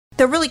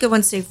The really good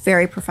ones stay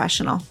very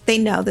professional. They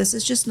know this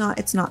is just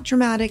it's not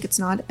dramatic. It's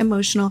not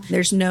emotional.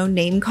 There's no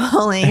name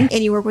calling.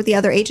 And you work with the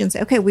other agents.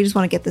 Okay, we just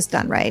want to get this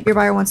done, right? Your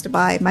buyer wants to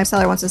buy. My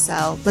seller wants to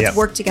sell. Let's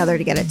work together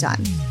to get it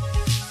done.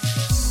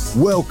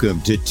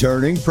 Welcome to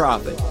Turning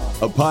Profit,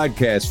 a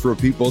podcast for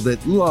people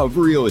that love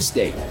real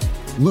estate.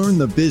 Learn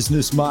the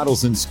business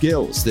models and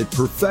skills that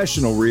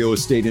professional real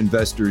estate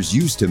investors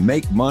use to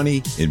make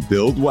money and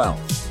build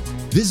wealth.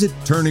 Visit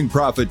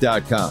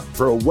turningprofit.com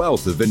for a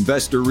wealth of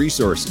investor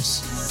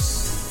resources.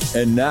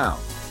 And now,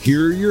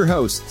 here are your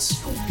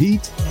hosts,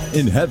 Pete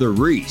and Heather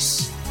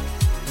Reese.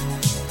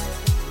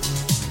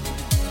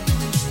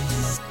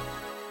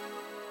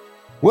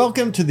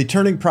 Welcome to the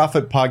Turning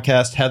Profit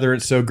podcast. Heather,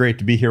 it's so great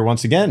to be here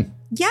once again.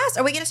 Yes.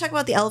 Are we going to talk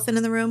about the elephant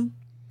in the room?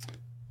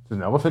 There's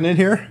an elephant in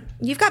here?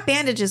 You've got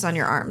bandages on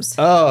your arms.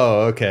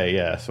 Oh, okay.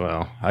 Yes.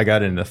 Well, I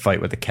got in a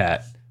fight with a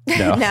cat.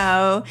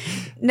 No.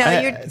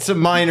 It's a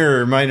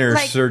minor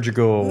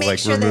surgical make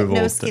sure removal.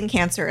 That no skin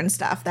cancer and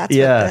stuff. That's what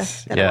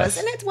it was.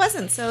 And it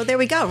wasn't. So there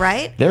we go,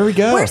 right? There we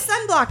go. Wear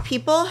sunblock,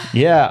 people.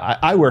 Yeah,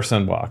 I wear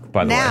sunblock,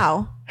 by the way.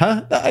 Now.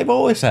 Huh? I've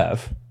always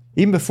have.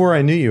 Even before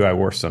I knew you, I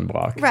wore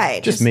sunblock.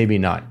 Right. Just maybe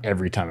not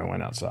every time I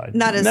went outside.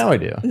 Now I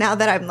do. Now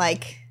that I'm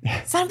like,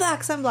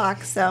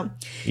 sunblock. So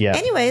yeah.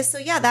 Anyways, so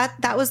yeah,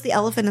 that was the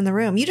elephant in the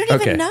room. You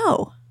don't even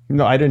know.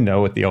 No, I didn't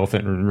know what the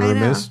elephant in the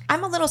room is.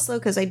 I'm a little slow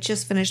because I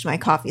just finished my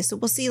coffee. So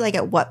we'll see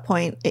at what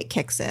point it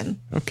kicks in.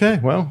 Okay.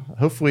 Well,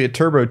 hopefully it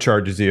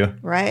turbocharges you.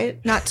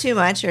 Right? Not too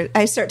much. Or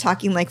I start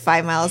talking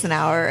 5 miles an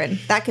hour and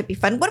that could be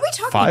fun. What are we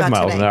talking about 5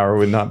 miles today? an hour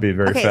would not be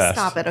very fast. Okay,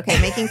 stop it.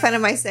 Okay, making fun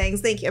of my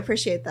sayings. Thank you.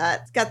 Appreciate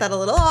that. Got that a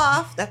little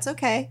off. That's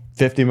okay.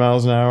 50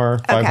 miles an hour,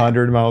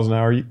 500 miles an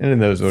hour,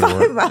 and those would 5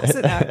 work. miles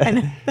an hour. I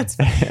know. That's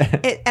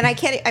and I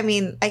can't,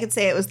 I could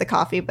say it was the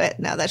coffee, but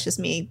no, that's just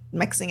me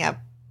mixing up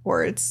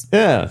words.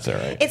 Yeah, that's all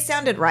right. It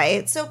sounded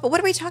right. So, but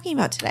what are we talking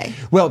about today?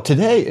 Well,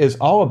 today is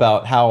all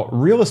about how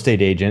real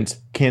estate agents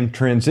can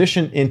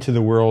transition into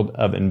the world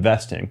of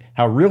investing,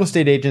 how real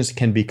estate agents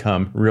can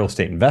become real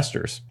estate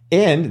investors.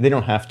 And they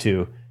don't have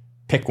to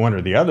pick one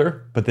or the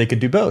other, but they could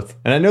do both.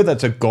 And I know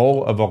that's a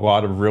goal of a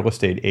lot of real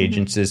estate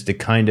agents is to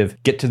kind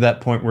of get to that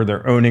point where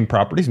they're owning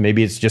properties.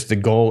 Maybe it's just the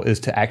goal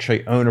is to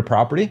actually own a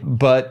property.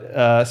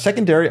 But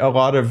secondary, a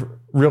lot of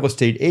real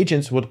estate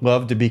agents would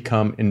love to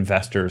become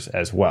investors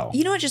as well.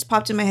 You know what just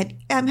popped in my head?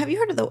 Have you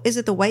heard of is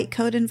it the white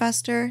coat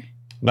investor?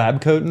 Lab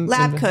coat?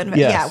 Yes.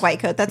 Yeah, white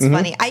coat. That's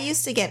funny. I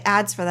used to get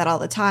ads for that all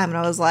the time. And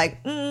I was like,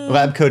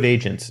 Lab coat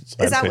agents.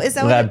 Is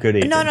that lab coat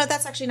agents? No,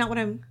 that's actually not what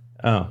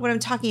I'm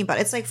talking about.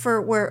 It's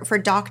for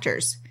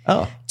doctors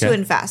to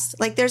invest.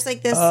 There's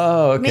this.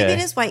 Oh, okay. Maybe it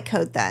is white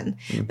coat then.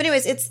 But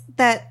anyways, it's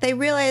that they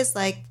realized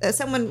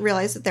someone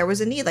realized that there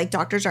was a need.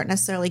 Doctors aren't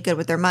necessarily good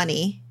with their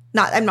money.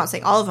 I'm not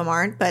saying all of them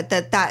aren't, but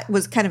that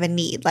was kind of a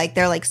need.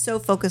 They're so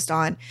focused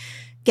on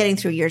getting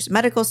through years of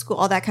medical school,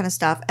 all that kind of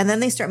stuff. And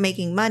then they start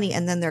making money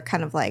and then they're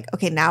kind of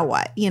okay, now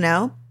what,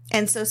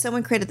 And so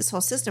someone created this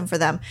whole system for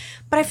them.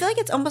 But I feel like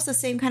it's almost the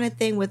same kind of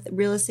thing with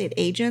real estate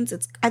agents.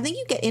 I think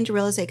you get into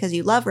real estate because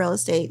you love real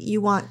estate. You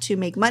want to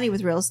make money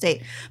with real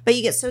estate, but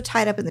you get so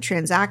tied up in the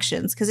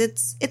transactions because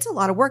it's a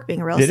lot of work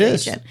being a real estate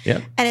agent. Yeah.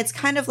 And it's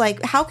kind of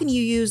how can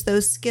you use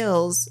those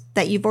skills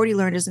that you've already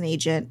learned as an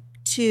agent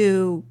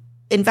to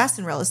invest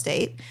in real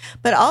estate,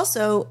 but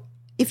also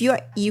if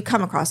you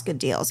come across good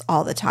deals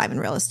all the time in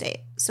real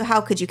estate. So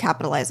how could you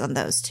capitalize on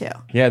those too?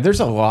 Yeah,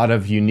 there's a lot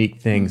of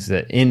unique things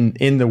that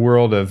in the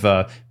world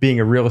of being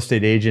a real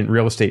estate agent,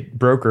 real estate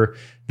broker,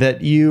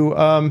 that you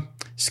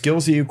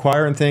skills that you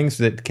acquire and things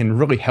that can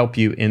really help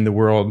you in the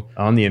world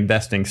on the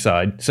investing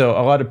side. So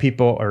a lot of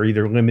people are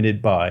either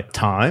limited by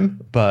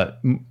time, but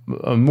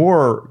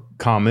more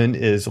common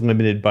is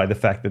limited by the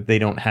fact that they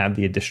don't have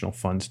the additional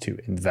funds to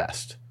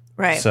invest.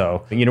 Right.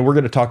 So, we're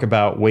going to talk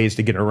about ways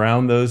to get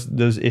around those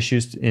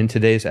issues in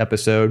today's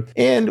episode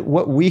and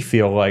what we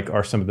feel like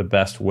are some of the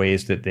best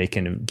ways that they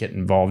can get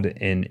involved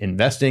in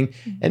investing.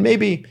 Mm-hmm. And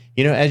maybe,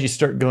 as you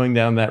start going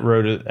down that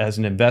road as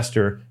an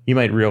investor, you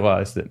might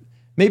realize that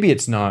maybe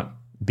it's not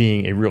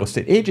being a real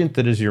estate agent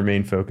that is your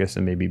main focus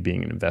and maybe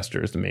being an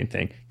investor is the main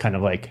thing, kind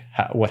of like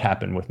what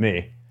happened with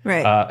me.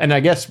 Right. And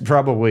I guess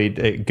probably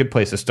a good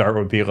place to start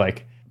would be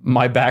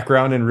my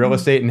background in real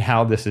estate and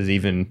how this is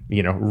even,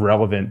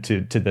 relevant to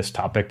this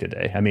topic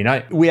today. I mean,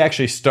 we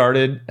actually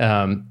started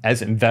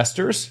as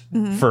investors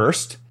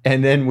first,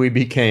 and then we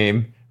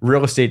became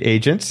real estate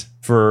agents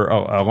for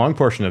a long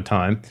portion of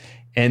time.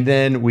 And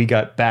then we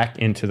got back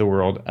into the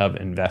world of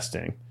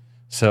investing.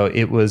 So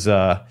it was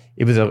a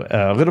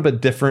little bit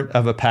different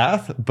of a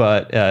path,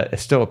 but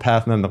it's still a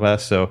path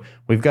nonetheless. So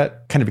we've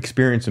got kind of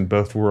experience in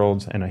both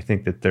worlds, and I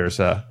think that there's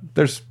a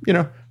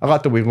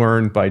lot that we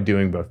learned by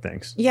doing both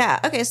things. Yeah.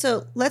 Okay.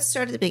 So let's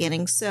start at the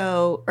beginning.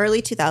 So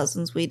early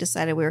 2000s, we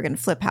decided we were going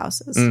to flip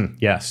houses.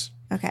 Yes.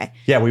 Okay.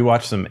 Yeah, we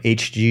watched some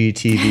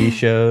HGTV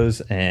shows,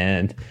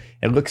 and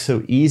it looked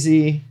so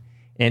easy.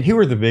 And who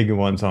were the big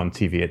ones on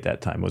TV at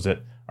that time? Was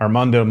it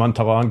Armando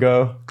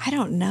Montalongo. I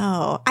don't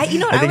know. I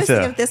think always so.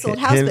 think of This Old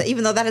House, but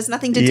even though that has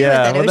nothing to do with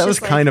Yeah, it. well, that was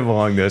just kind of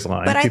along those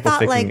lines. But I People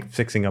thought,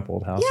 fixing up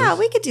old houses. yeah,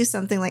 we could do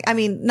something like, I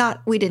mean,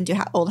 we didn't do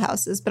old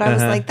houses, but I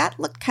was like, that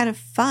looked kind of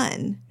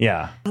fun.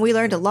 Yeah. We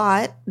learned a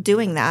lot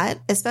doing that,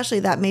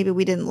 especially that maybe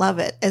we didn't love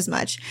it as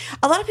much.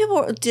 A lot of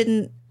people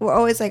were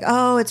always like,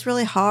 oh, it's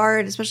really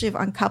hard, especially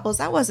on couples.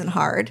 That wasn't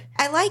hard.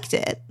 I liked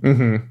it,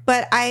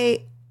 but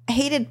I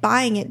hated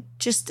buying it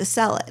just to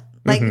sell it.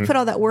 Like, we put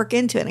all that work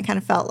into it, and it kind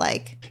of felt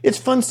like... It's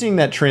fun seeing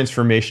that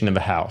transformation of a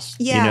house.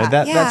 Yeah,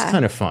 That's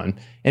kind of fun.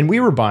 And we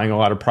were buying a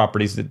lot of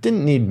properties that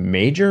didn't need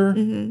major,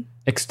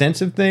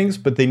 extensive things,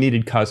 but they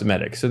needed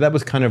cosmetics. So that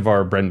was kind of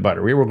our bread and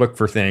butter. We were looking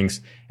for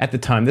things at the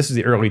time. This is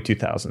the early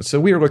 2000s. So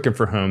we were looking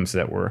for homes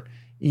that were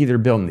either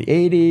built in the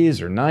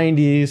 80s or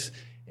 90s,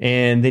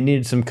 and they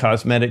needed some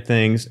cosmetic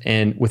things,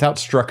 and without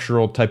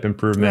structural type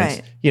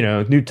improvements,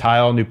 right. New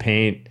tile, new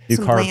paint, new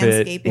Some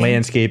carpet,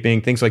 landscaping,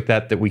 things like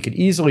that we could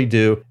easily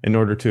do in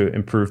order to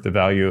improve the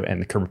value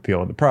and the curb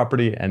appeal of the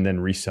property and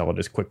then resell it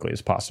as quickly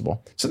as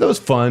possible. So that was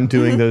fun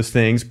doing those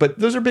things, but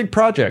those are big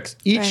projects.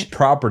 Each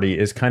property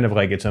is kind of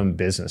like its own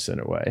business in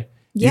a way.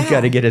 Yeah. You've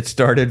got to get it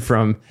started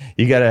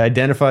you got to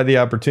identify the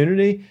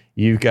opportunity.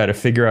 You've got to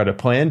figure out a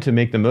plan to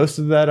make the most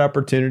of that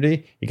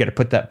opportunity. You got to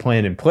put that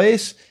plan in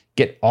place,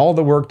 get all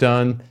the work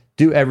done,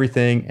 do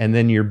everything, and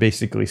then you're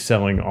basically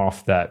selling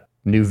off that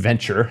new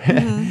venture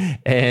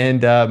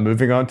and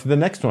moving on to the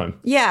next one.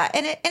 Yeah,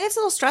 and it's a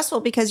little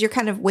stressful because you're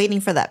kind of waiting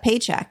for that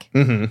paycheck.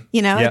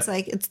 It's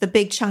like it's the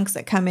big chunks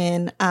that come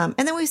in. And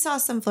then we saw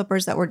some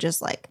flippers that were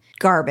just like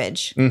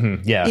garbage.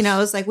 Yeah. It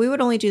was like we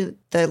would only do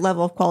the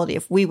level of quality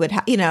if we would,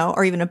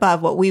 or even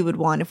above what we would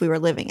want if we were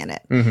living in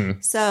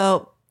it.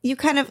 So you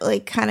kind of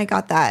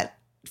got that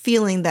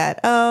feeling that,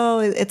 oh,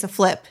 it's a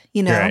flip,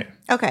 Right.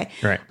 Okay.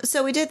 Right.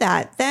 So we did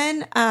that.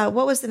 Then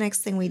what was the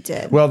next thing we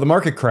did? Well, the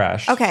market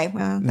crashed. Okay.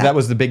 Well, that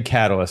was the big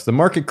catalyst. The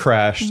market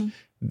crashed.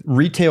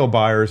 Retail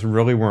buyers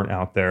really weren't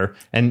out there.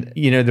 And,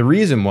 the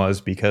reason was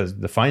because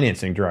the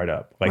financing dried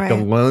up. Like the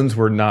loans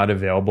were not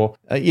available.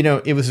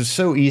 It was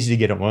so easy to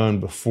get a loan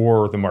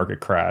before the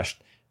market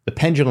crashed. The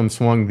pendulum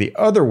swung the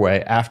other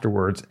way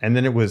afterwards. And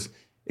then it was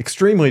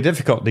extremely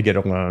difficult to get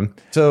a loan.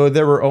 So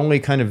there were only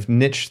kind of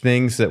niche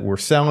things that were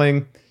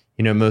selling,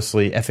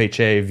 mostly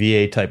FHA,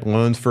 VA type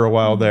loans for a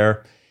while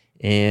there.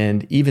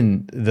 And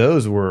even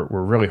those were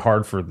really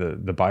hard for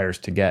the buyers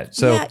to get.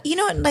 So,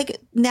 like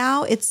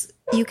now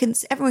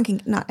everyone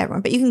can, not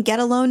everyone, but you can get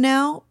a loan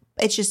now.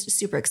 It's just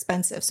super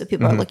expensive. So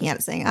people are looking at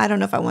it saying, I don't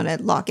know if I want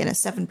to lock in a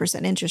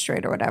 7% interest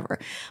rate or whatever.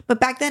 But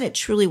back then it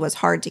truly was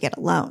hard to get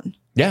a loan.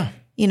 Yeah.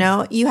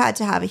 You had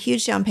to have a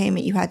huge down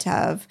payment. You had to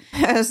have,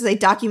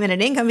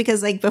 documented income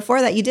because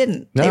before that you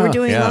didn't. They were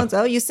doing loans.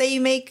 Oh, you say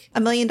you make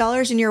 $1 million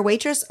and you're a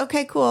waitress?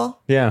 Okay,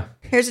 cool. Yeah.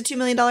 Here's a $2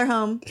 million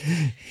home.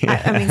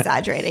 I'm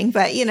exaggerating,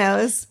 but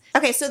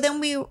okay. So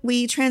then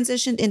we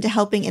transitioned into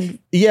helping.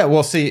 Yeah.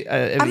 Well, see,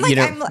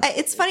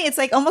 it's funny. It's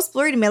like almost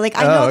blurry to me. Like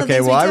I know the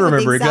things we I did,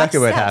 remember the exact exactly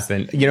what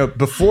steps. happened.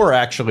 Before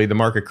actually the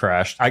market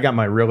crashed, I got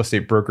my real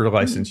estate broker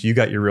license. You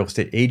got your real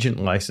estate agent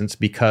license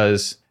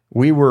because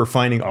we were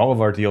finding all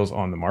of our deals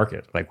on the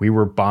market. Like we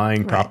were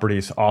buying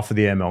properties off of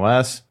the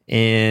MLS,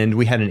 and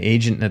we had an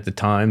agent at the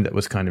time that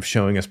was kind of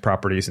showing us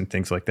properties and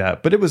things like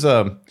that. But it was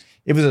a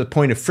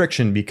point of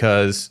friction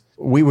because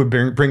we would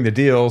bring the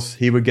deals.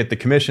 He would get the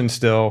commission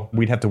still.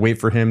 We'd have to wait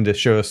for him to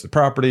show us the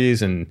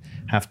properties and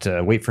have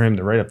to wait for him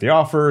to write up the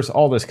offers,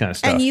 all this kind of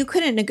stuff. And you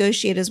couldn't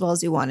negotiate as well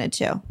as you wanted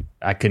to.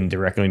 I couldn't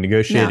directly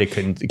negotiate. No. I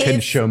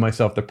couldn't show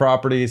myself the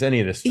properties, any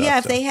of this stuff. Yeah,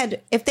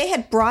 if they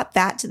had brought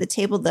that to the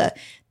table, the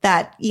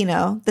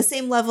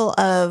same level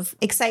of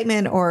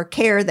excitement or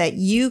care that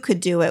you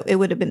could do it, it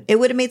would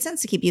have made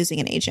sense to keep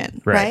using an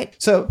agent, right?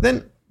 So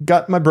then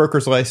got my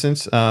broker's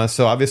license.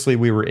 So obviously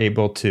we were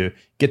able to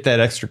get that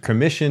extra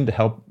commission to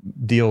help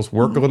deals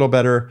work a little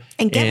better.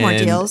 And get more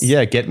deals.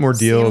 Yeah, get more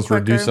deals,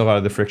 quicker. reduce a lot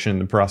of the friction in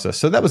the process.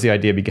 So that was the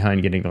idea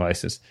behind getting the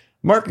license.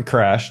 Market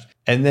crashed.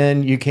 And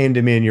then you came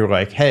to me and you were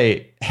like,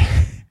 hey,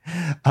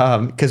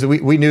 because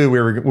we knew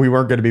we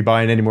weren't going to be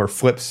buying any more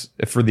flips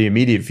for the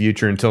immediate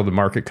future until the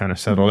market kind of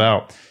settled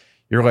out.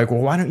 You're like,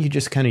 well, why don't you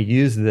just kind of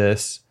use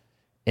this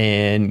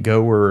and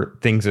go where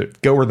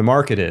the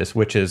market is,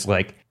 which is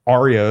like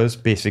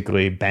REOs,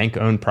 basically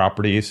bank-owned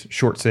properties,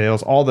 short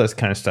sales, all this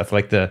kind of stuff.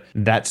 Like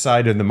that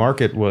side of the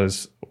market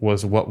was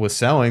what was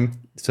selling.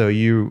 So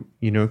you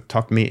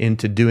talked me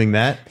into doing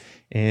that.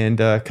 And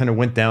kind of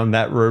went down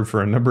that road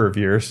for a number of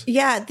years.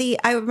 Yeah,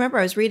 I remember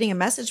I was reading a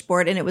message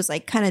board and it was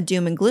like kind of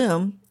doom and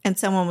gloom. And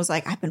someone was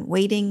like, I've been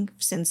waiting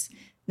since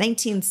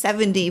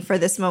 1970 for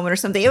this moment or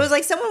something. It was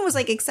like someone was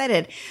like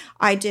excited.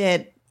 I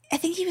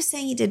think he was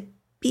saying he did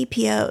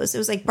BPOs. It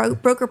was like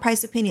broker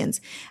price opinions.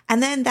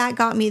 And then that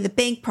got me the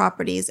bank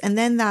properties. And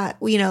then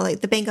that, like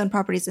the bank owned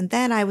properties. And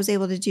then I was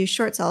able to do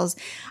short sales.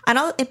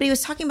 But he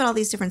was talking about all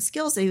these different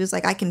skills that he was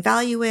like, I can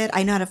value it.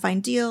 I know how to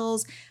find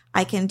deals.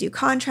 I can do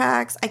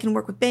contracts. I can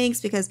work with banks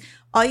because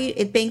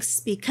banks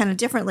speak kind of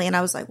differently. And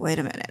I was like, wait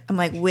a minute. I'm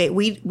like, wait,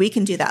 we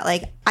can do that.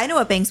 Like, I know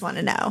what banks want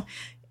to know.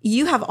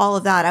 you have all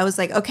of that. I was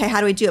like, okay, how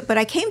do we do it? But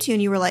I came to you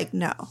and you were like,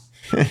 no.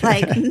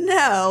 Like,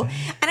 no.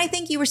 And I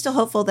think you were still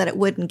hopeful that it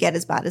wouldn't get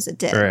as bad as it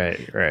did.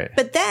 Right.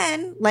 But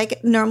then, like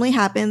it normally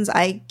happens,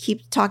 I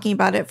keep talking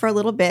about it for a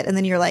little bit. And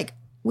then you're like,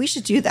 we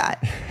should do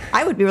that.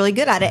 I would be really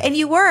good at it. And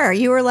you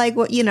were like,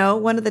 well,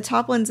 one of the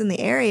top ones in the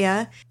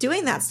area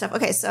doing that stuff.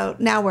 Okay. So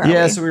now where are we?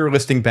 Yeah. So we were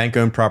listing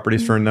bank-owned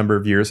properties for a number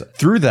of years.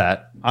 Through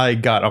that, I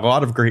got a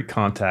lot of great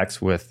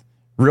contacts with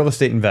real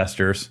estate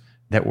investors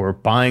that were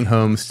buying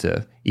homes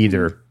to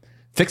either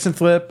fix and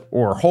flip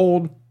or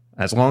hold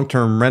as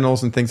long-term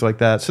rentals and things like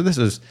that. So this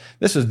is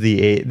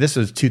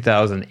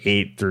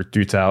 2008 through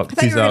 2012. I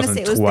thought you were going to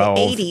say it was the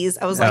 80s.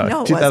 I was like,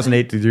 no, it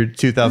 2008 through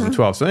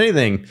 2012. So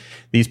anything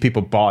these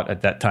people bought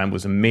at that time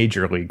was a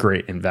majorly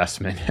great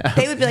investment.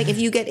 They would be like, if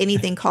you get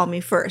anything, call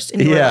me first.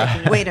 And you were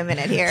like, wait a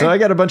minute here. So I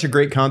got a bunch of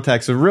great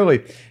contacts. So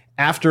really,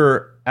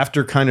 after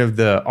kind of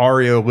the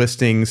REO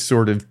listings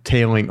sort of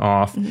tailing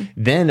off,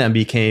 then I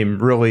became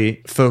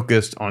really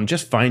focused on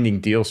just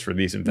finding deals for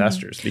these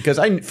investors because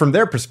from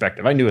their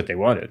perspective, I knew what they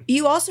wanted.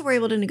 You also were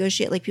able to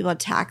negotiate, like people had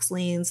tax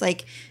liens,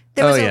 like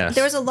there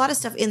was a lot of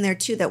stuff in there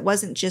too that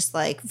wasn't just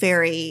like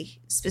very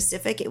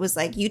specific. It was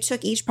like you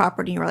took each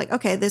property and you were like,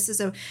 okay, this is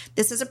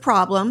a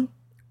problem.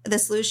 The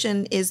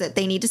solution is that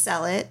they need to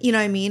sell it. You know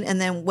what I mean?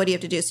 And then what do you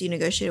have to do? So you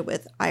negotiated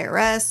with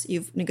IRS,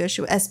 you've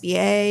negotiated with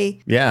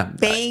SBA,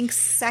 banks,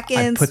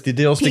 seconds, I put the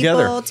deals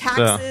together.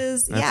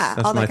 Taxes, so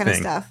that's all that kind of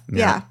stuff.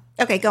 Yeah.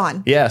 Okay, go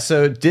on. Yeah.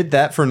 So did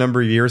that for a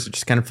number of years.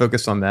 Just kind of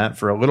focused on that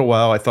for a little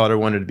while. I thought I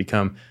wanted to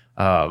become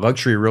a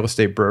luxury real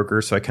estate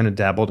broker. So I kind of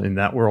dabbled in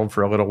that world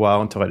for a little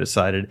while until I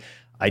decided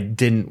I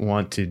didn't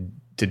want to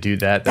do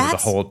that. That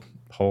was a whole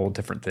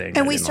different thing.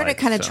 And we started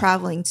kind of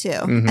traveling too.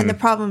 And the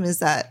problem is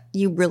that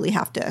you really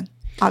have to,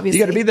 obviously.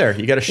 You got to be there.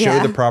 You got to show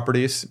the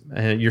properties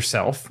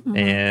yourself.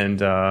 And,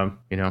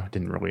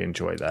 didn't really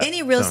enjoy that.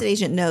 Any real estate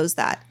agent knows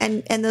that.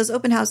 And those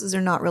open houses are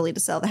not really to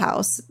sell the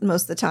house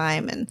most of the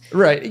time. And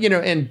right.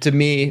 And to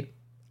me,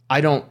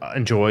 I don't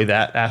enjoy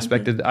that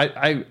aspect of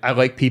I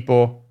like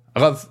people. I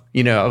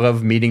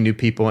love meeting new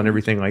people and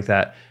everything like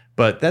that.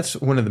 But that's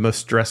one of the most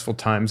stressful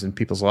times in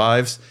people's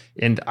lives.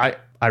 And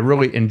I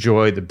really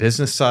enjoy the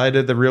business side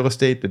of the real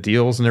estate, the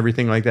deals and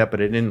everything like that, but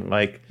I didn't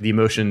like the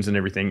emotions and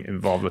everything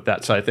involved with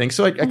that side of things.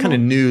 So I kind of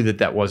knew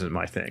that wasn't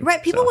my thing.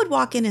 Right. People would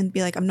walk in and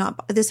be like,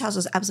 this house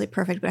is absolutely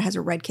perfect, but it has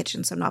a red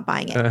kitchen, so I'm not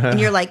buying it. And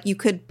you're like, you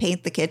could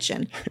paint the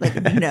kitchen.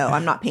 Like, no,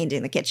 I'm not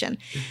painting the kitchen.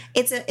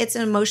 It's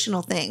an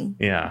emotional thing.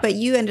 Yeah. But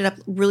you ended up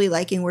really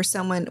liking where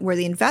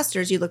the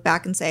investors, you look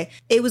back and say,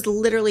 it was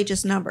literally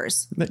just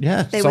numbers.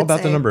 Yeah. It's all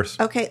about the numbers.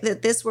 Okay,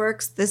 this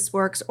works,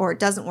 or it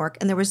doesn't work.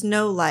 And there was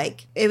no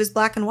it was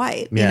black and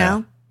white, you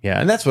know? Yeah.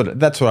 And that's what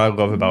I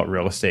love about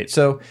real estate.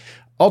 So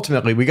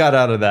ultimately we got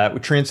out of that. We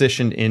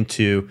transitioned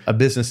into a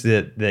business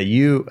that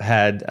you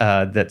had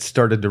that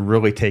started to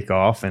really take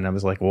off. And I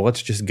was like, well,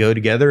 let's just go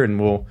together and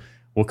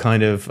we'll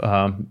kind of,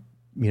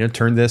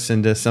 turn this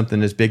into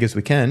something as big as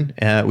we can.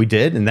 We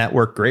did. And that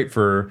worked great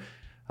for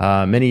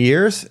many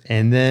years,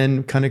 and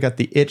then kind of got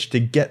the itch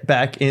to get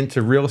back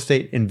into real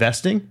estate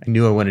investing. I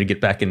knew I wanted to get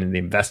back into the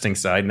investing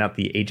side, not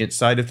the agent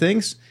side of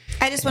things.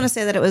 I just want to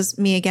say that it was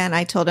me again.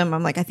 I told him,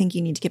 I'm like, I think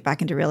you need to get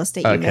back into real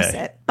estate. You miss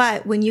it.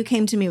 But when you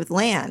came to me with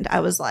land, I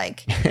was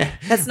like,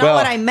 that's not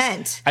what I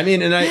meant. I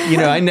mean, and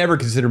I never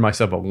considered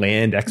myself a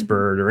land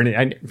expert or any.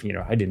 I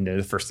didn't know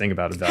the first thing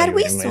about evaluating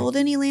land. Had we sold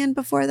any land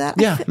before that?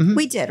 Yeah,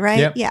 we did, right?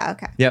 Yep. Yeah,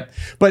 okay. Yep.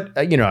 But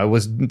I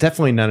was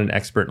definitely not an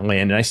expert in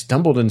land, and I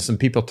stumbled into some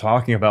people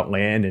talking about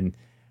land and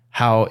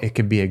how it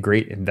could be a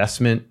great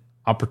investment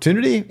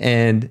opportunity,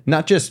 and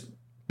not just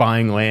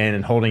buying land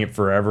and holding it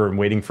forever and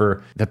waiting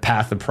for the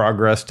path of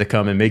progress to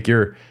come and make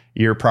your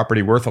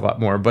property worth a lot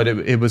more. But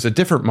it was a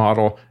different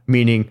model,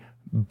 meaning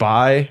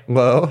buy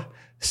low,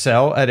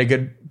 sell at a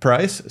good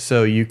price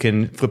so you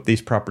can flip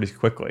these properties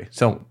quickly.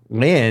 So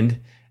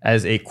land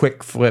as a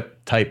quick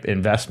flip type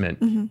investment.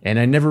 And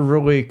I never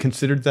really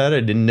considered that. I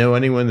didn't know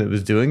anyone that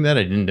was doing that.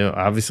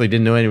 Obviously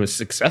didn't know anyone was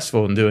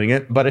successful in doing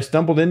it, but I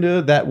stumbled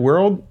into that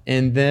world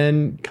and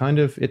then kind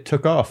of it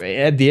took off.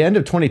 At the end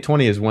of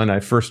 2020 is when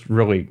I first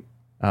really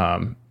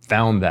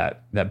found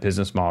that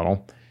business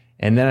model.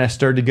 And then I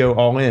started to go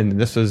all in.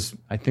 This was,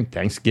 I think,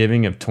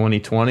 Thanksgiving of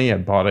 2020. I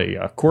bought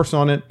a course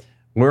on it,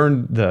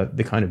 learned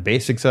the kind of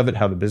basics of it,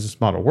 how the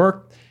business model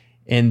worked.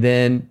 And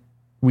then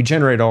we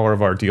generate all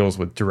of our deals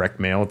with direct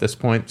mail at this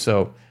point.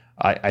 So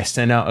I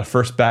sent out a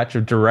first batch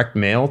of direct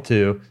mail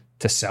to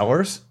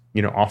sellers,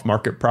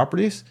 off-market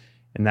properties.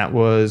 And that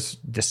was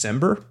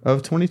December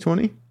of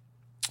 2020.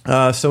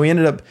 So we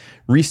ended up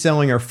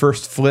reselling our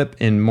first flip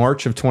in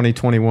March of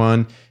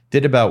 2021.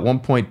 Did about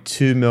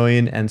 1.2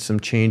 million and some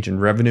change in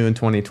revenue in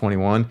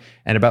 2021,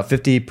 and about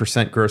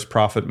 50% gross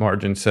profit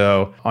margin.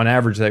 So on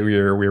average that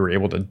year, we were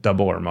able to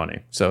double our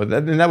money. So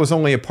that was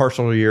only a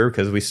partial year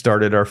because we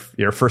started our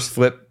first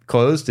flip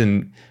closed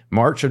in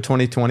March of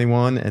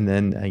 2021, and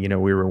then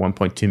we were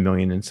 1.2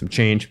 million and some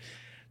change.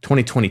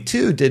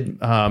 2022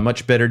 did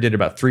much better, did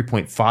about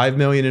 3.5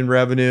 million in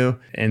revenue.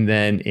 And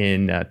then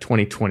in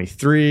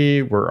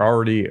 2023, we're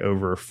already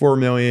over 4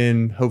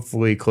 million,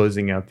 hopefully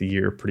closing out the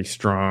year pretty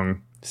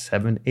strong.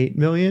 7-8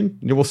 million.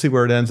 We'll see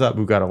where it ends up.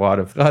 We've got a lot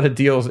of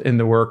deals in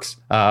the works.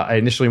 I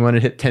initially wanted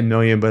to hit 10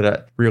 million,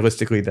 but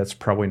realistically, that's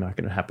probably not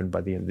going to happen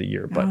by the end of the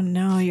year. But oh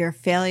no, you're a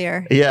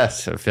failure.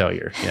 Yes, a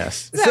failure.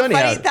 Yes. So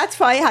anyhow, that's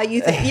probably how you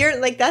think. You're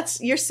like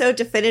you're so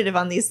definitive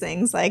on these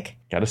things. Like,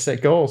 gotta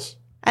set goals.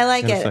 I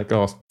like it. Set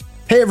goals.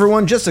 Hey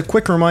everyone, just a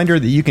quick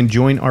reminder that you can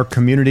join our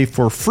community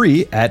for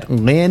free at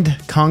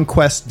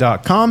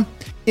landconquest.com.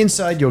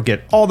 Inside, you'll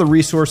get all the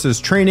resources,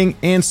 training,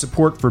 and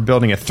support for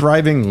building a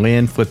thriving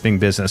land flipping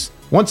business.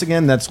 Once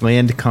again, that's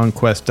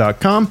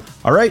landconquest.com.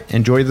 All right,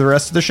 enjoy the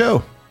rest of the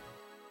show.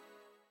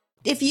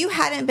 If you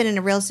hadn't been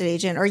a real estate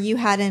agent, or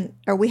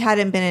we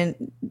hadn't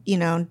been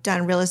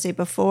done real estate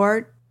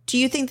before, do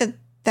you think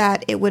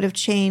that it would have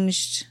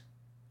changed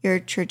your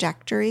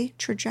trajectory?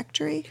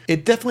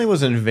 It definitely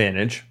was an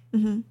advantage.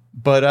 Mm-hmm.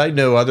 But I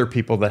know other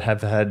people that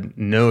have had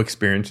no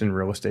experience in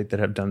real estate that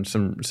have done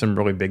some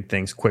really big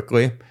things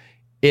quickly.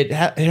 It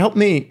helped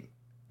me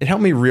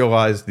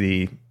realize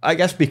be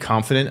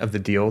confident of the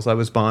deals I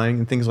was buying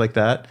and things like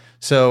that.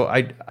 So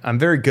I'm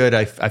very good.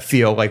 I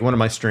feel like one of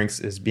my strengths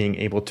is being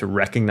able to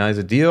recognize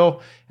a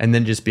deal and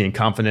then just being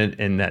confident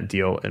in that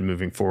deal and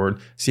moving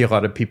forward. See a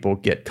lot of people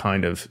get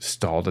kind of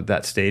stalled at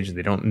that stage.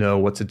 They don't know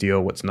what's a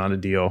deal, what's not a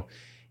deal.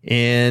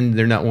 And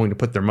they're not willing to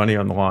put their money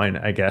on the line,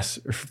 I guess,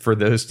 for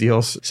those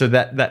deals. So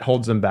that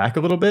holds them back a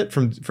little bit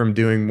from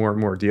doing more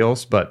and more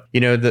deals. But,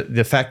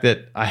 the fact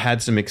that I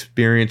had some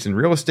experience in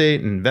real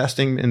estate and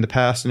investing in the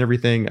past and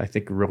everything, I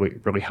think really,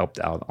 really helped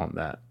out on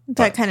that.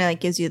 That kind of like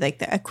gives you like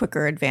a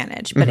quicker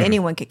advantage, but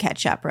anyone could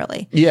catch up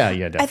really. Yeah,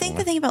 definitely. I think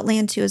the thing about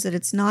land too is that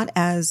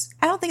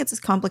I don't think it's as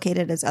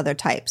complicated as other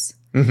types.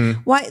 Mm-hmm.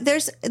 Why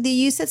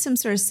you said some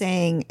sort of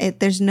saying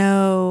there's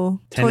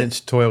no tenants,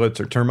 toilets,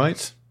 or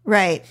termites.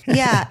 Right.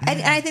 Yeah.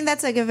 and I think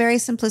that's like a very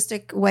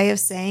simplistic way of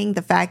saying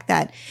the fact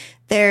that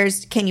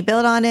can you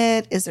build on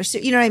it? Is there,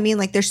 you know what I mean?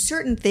 Like there's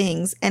certain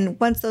things, and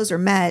once those are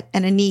met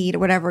and a need or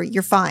whatever,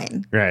 you're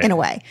fine in a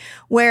way.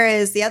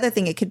 Whereas the other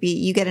thing, it could be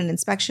you get an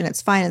inspection,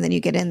 it's fine. And then you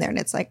get in there and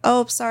it's like,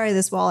 oh, sorry,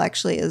 this wall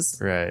actually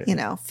is,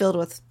 filled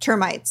with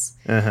termites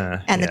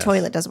and the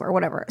toilet doesn't work or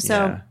whatever.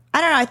 So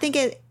I don't know. I think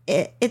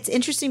it's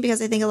interesting because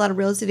I think a lot of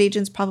real estate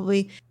agents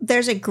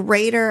there's a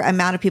greater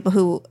amount of people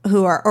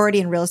who are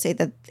already in real estate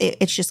that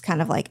it's just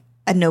kind of like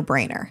a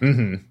no-brainer.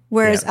 Mm-hmm.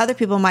 Whereas other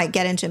people might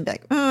get into it and be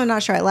like, I'm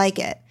not sure I like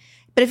it.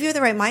 But if you have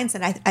the right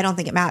mindset, I don't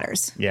think it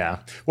matters.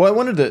 Yeah. Well,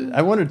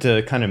 I wanted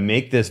to kind of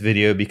make this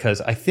video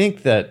because I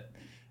think that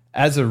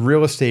as a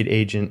real estate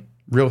agent,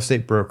 real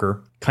estate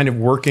broker, kind of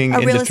working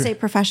in real estate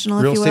professional,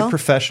 if you will. Real estate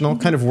professional,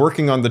 kind of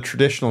working on the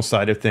traditional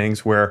side of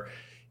things where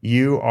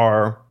you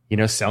are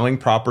selling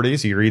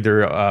properties. You're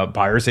either a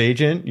buyer's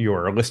agent,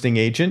 you're a listing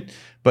agent,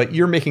 but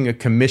you're making a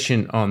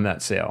commission on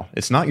that sale.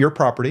 It's not your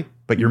property,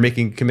 but you're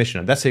making a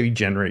commission. That's how you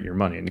generate your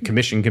money. And the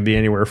commission can be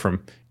anywhere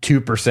from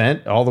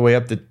 2% all the way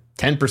up to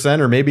 10%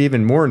 or maybe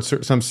even more in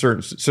some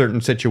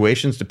certain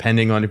situations,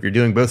 depending on if you're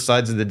doing both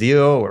sides of the deal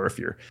or if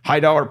you're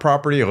high dollar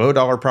property, low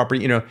dollar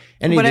property,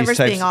 any whatever's of these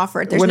types, being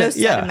offered. There's no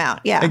set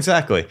amount. Yeah,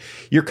 exactly.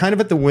 You're kind of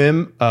at the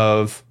whim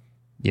of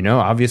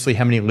obviously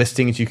how many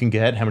listings you can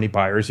get, how many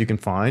buyers you can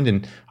find.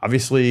 And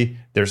obviously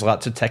there's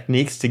lots of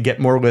techniques to get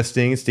more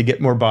listings, to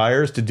get more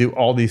buyers, to do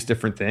all these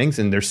different things.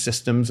 And there's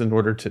systems in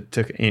order to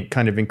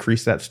kind of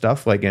increase that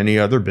stuff like any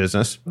other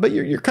business. But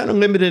you're kind of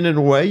limited in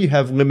a way. You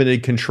have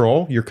limited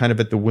control. You're kind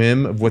of at the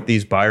whim of what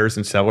these buyers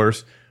and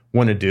sellers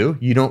want to do.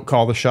 You don't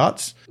call the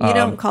shots. You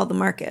don't call the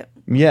market.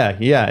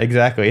 Yeah,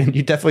 exactly. And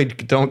you definitely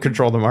don't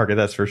control the market,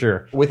 that's for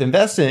sure. With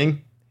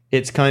investing,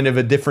 it's kind of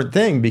a different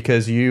thing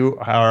because you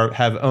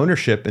have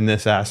ownership in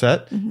this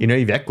asset. Mm-hmm. You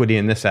have equity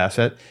in this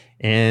asset,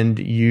 and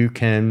you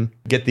can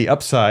get the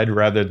upside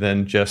rather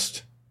than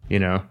just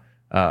a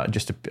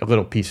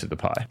little piece of the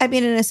pie. I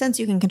mean, in a sense,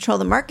 you can control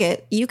the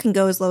market. You can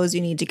go as low as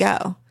you need to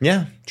go.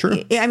 Yeah,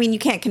 true. I mean, you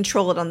can't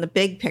control it on the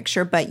big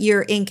picture, but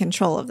you're in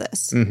control of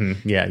this.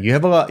 Mm-hmm. Yeah, you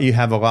have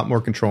a lot more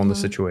control in the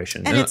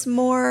situation, and it's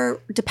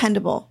more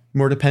dependable.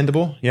 More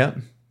dependable, yeah.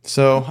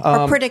 So,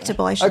 or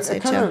predictable, I should say,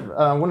 too.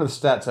 One of the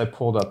stats I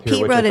pulled up here.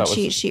 Pete wrote a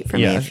cheat sheet for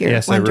me, if you're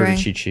wondering. I wrote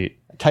a cheat sheet.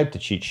 Typed a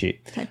cheat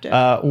sheet. Typed it.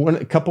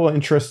 A couple of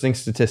interesting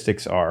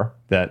statistics are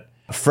that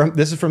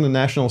this is from the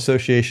National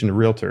Association of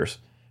Realtors.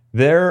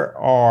 There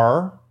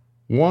are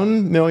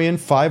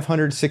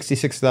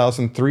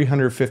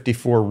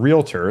 1,566,354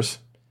 realtors,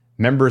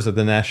 members of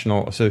the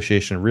National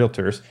Association of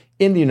Realtors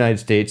in the United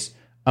States,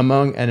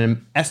 among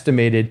an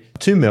estimated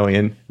 2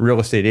 million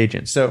real estate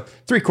agents. So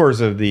 3/4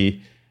 of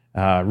the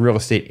real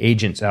estate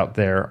agents out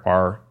there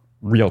are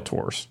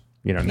realtors,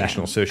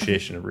 National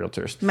Association of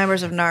Realtors.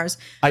 Members of NARS.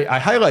 I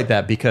highlight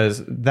that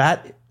because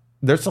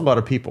there's a lot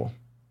of people.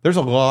 There's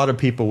a lot of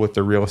people with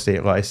their real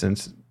estate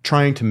license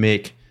trying to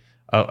make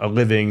a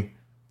living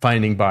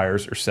finding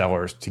buyers or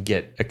sellers to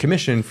get a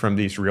commission from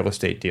these real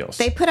estate deals.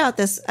 They put out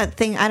this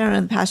thing, I don't know,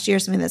 in the past year or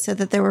something that said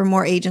that there were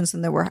more agents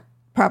than there were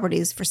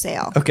properties for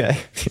sale. Okay.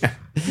 Yeah.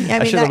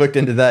 I I should have looked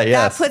into that.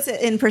 Yes. That puts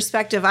it in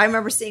perspective. I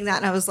remember seeing that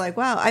and I was like,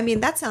 wow, I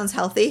mean, that sounds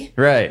healthy.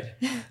 Right.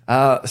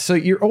 So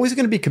you're always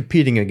going to be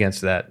competing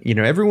against that.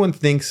 Everyone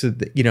thinks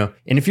that,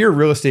 and if you're a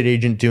real estate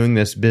agent doing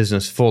this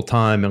business full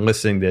time and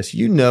listening to this,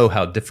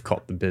 how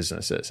difficult the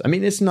business is. I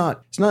mean, it's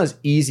not as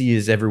easy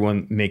as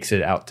everyone makes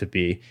it out to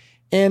be.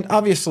 And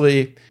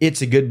obviously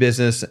it's a good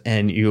business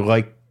and you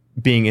like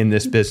being in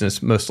this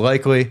business most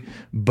likely,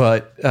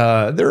 but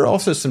there are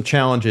also some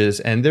challenges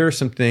and there are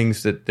some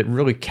things that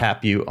really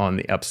cap you on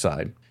the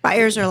upside.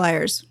 Buyers are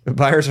liars.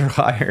 Buyers are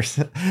liars.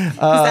 Does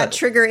that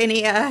trigger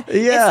any?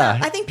 Yeah.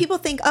 I think people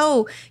think,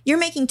 oh, you're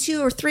making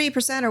 2 or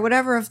 3% or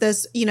whatever of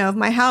this, of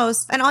my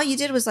house. And all you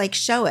did was like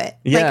show it.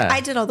 Yeah. Like I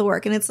did all the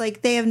work. And it's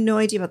like they have no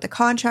idea about the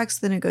contracts,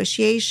 the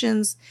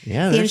negotiations,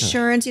 the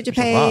insurance you have to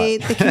pay,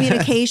 the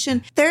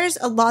communication. There's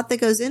a lot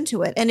that goes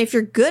into it. And if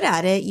you're good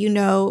at it,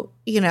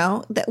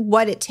 that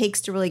what it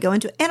takes to really go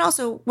into it. And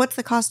also what's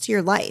the cost to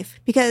your life?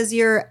 Because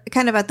you're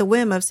kind of at the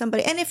whim of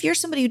somebody. And if you're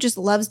somebody who just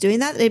loves doing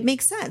that, it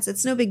makes sense.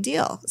 It's no big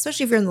deal,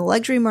 especially if you're in the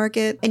luxury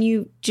market and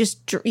you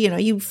just,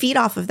 you feed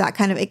off of that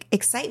kind of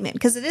excitement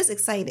because it is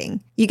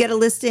exciting. You get a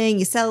listing,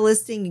 you sell a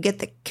listing, you get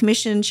the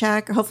commission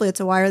check. Hopefully it's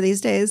a wire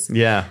these days.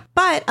 Yeah.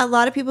 But a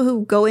lot of people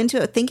who go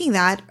into it thinking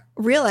that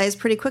realize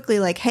pretty quickly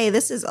like, hey,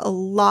 this is a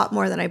lot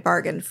more than I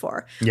bargained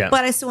for. Yeah.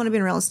 But I still want to be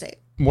in real estate.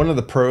 One of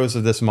the pros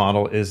of this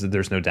model is that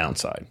there's no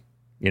downside.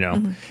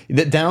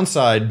 The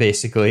downside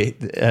basically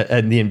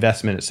and the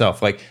investment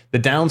itself, like the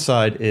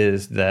downside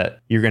is that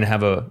you're going to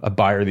have a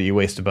buyer that you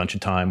waste a bunch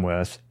of time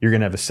with. You're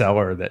going to have a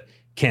seller that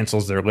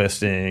cancels their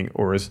listing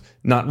or is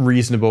not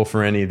reasonable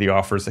for any of the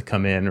offers that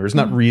come in or is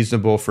not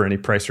reasonable for any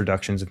price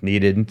reductions if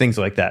needed and things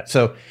like that.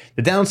 So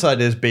the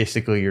downside is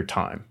basically your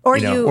time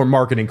or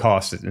marketing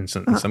costs in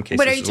some cases.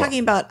 What are you talking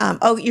about?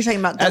 You're talking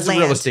about the as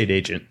land. A real estate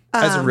agent.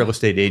 As a real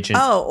estate agent.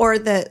 Oh, or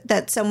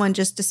that someone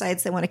just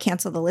decides they want to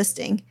cancel the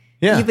listing.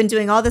 Yeah. You've been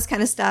doing all this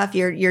kind of stuff.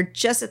 You're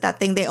just at that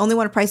thing. They only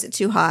want to price it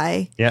too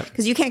high. Yeah.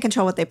 Because you can't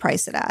control what they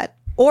price it at.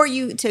 Or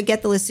to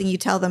get the listing, you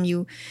tell them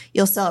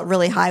you'll sell it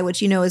really high,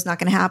 which is not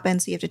going to happen.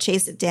 So you have to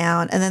chase it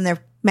down, and then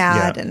they're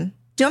mad. Yeah. And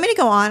do you want me to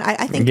go on?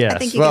 I think yes. I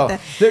think you get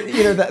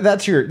the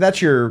that's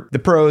the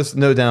pros,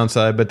 no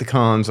downside, but the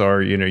cons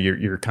are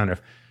you're kind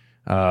of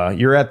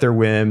you're at their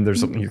whim.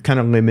 You're kind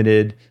of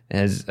limited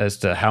as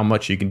to how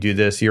much you can do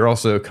this. You're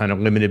also kind of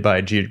limited by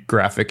a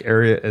geographic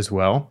area as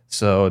well.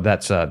 So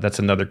that's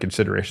another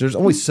consideration. There's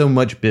only so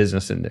much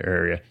business in the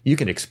area. You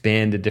can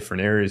expand to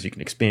different areas. You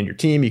can expand your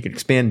team. You can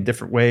expand in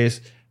different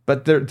ways.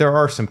 But there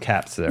are some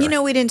caps there.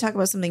 We didn't talk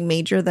about something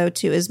major, though,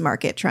 too, is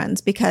market trends,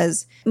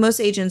 because most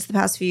agents the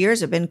past few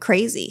years have been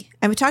crazy.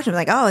 And we talked to them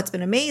like, oh, it's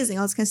been amazing,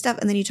 all this kind of stuff.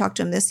 And then you talk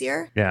to them this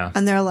year. Yeah.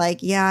 And they're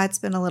like, yeah, it's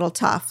been a little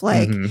tough.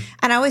 Like, and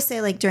I always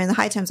say, like, during the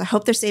high times, I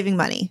hope they're saving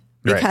money.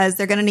 Because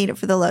they're going to need it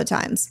for the low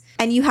times.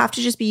 And you have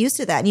to just be used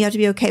to that. And you have to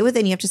be okay with it.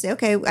 And you have to say,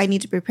 okay, I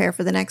need to prepare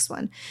for the next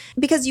one.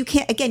 Because you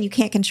can't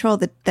control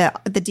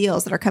the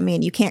deals that are coming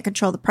in. You can't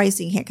control the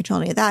pricing. You can't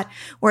control any of that.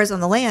 Whereas on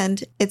the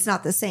land, it's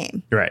not the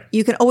same. Right.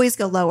 You can always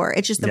go lower.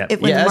 It's just when the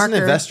market, as an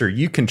investor,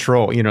 you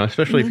control,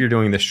 especially if you're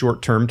doing the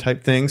short-term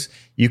type things,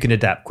 you can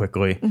adapt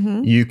quickly.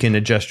 You can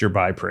adjust your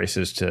buy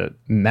prices to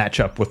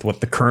match up with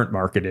what the current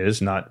market is,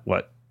 not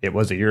what it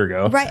was a year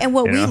ago. Right. And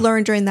what we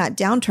learned during that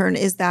downturn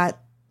is that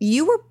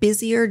you were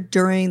busier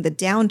during the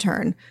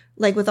downturn,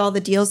 like with all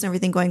the deals and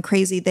everything going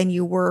crazy, than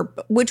you were,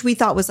 which we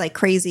thought was like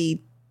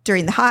crazy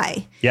during the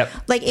high. Yep.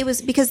 Like it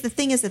was, because the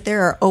thing is that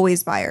there are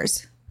always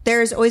buyers.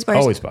 There's always buyers.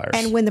 Always buyers.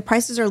 And when the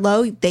prices are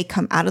low, they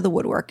come out of the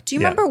woodwork. Do you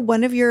remember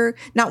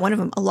not one of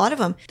them, a lot of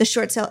them,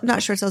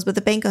 not short sales, but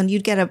the bank owned,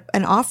 you'd get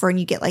an offer and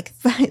you'd get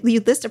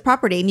you'd list a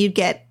property and you'd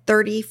get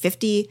 30,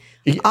 50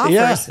 offers.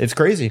 Yeah, it's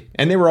crazy.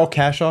 And they were all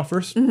cash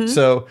offers.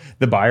 So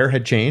the buyer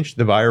had changed.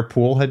 The buyer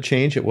pool had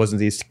changed. It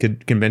wasn't these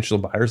conventional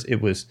buyers. It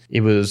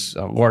was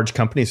large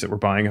companies that were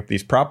buying up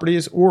these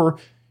properties or,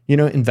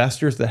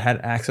 investors that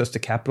had access to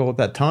capital at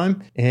that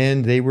time.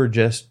 And they were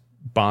just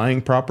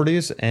buying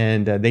properties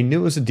and they knew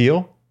it was a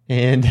deal.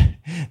 And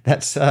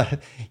that's,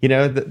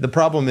 the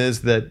problem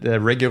is that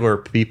regular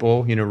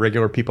people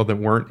that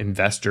weren't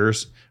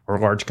investors or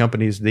large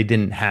companies, they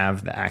didn't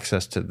have the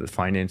access to the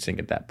financing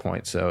at that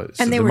point. So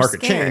the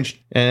market changed.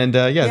 And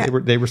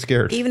they were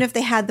scared. Even if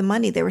they had the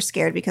money, they were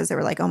scared because they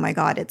were like, oh my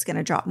God, it's going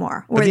to drop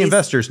more. But the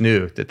investors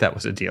knew that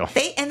was a deal.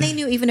 They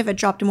knew even if it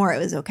dropped more, it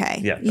was okay.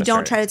 Yeah, you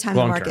don't try to time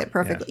the market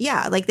perfectly.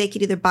 Yeah. Like they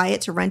could either buy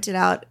it to rent it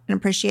out and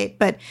appreciate.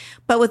 But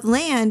with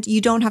land,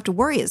 you don't have to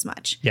worry as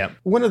much. Yeah.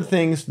 One of the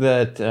things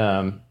that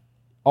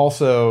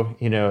also,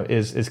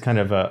 is kind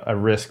of a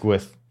risk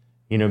with,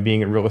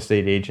 being a real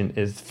estate agent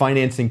is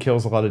financing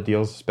kills a lot of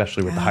deals,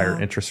 especially with the higher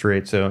interest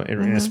rate. So,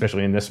 and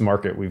especially in this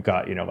market, we've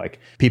got,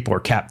 people are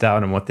capped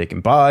out on what they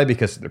can buy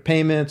because of their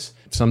payments.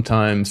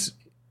 Sometimes,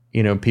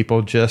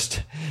 people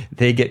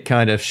they get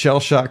kind of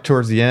shell shocked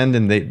towards the end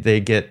and they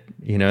get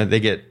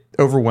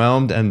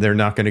overwhelmed and they're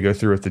not going to go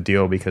through with the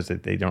deal because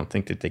they don't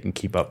think that they can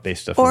keep up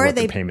based off of what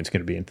their payment's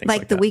going to be and things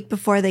like the that. week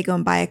before they go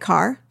and buy a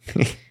car.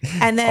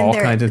 And then All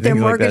kinds of their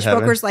things like mortgage that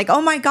broker's like,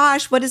 oh my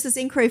gosh, what is this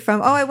inquiry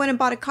from? Oh, I went and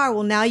bought a car.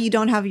 Well, now you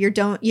don't have your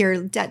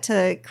debt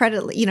to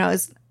credit,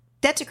 is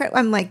debt to credit.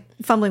 I'm like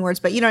fumbling words,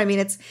 but you know what I mean?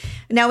 It's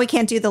now we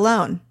can't do the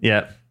loan.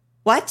 Yeah.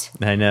 What?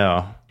 I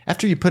know.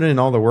 After you put in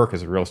all the work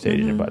as a real estate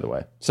agent, by the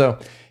way. So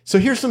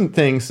here's some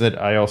things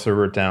that I also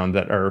wrote down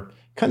that are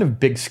kind of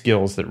big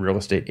skills that real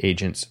estate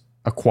agents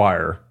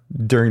acquire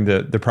during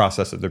the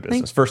process of their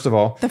business. First of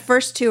all, the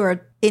first two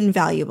are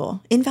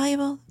invaluable.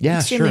 Invaluable? Yeah,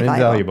 extremely sure.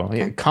 Invaluable. Okay.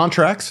 Yeah.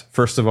 Contracts,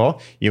 first of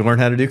all, you learn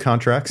how to do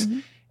contracts.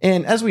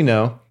 And as we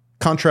know,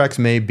 contracts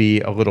may be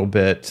a little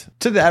bit,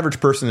 to the average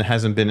person that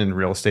hasn't been in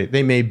real estate,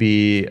 they may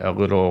be a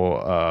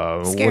little,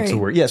 scary. What's the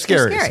word? Yeah,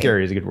 scary.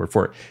 Scary is a good word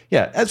for it.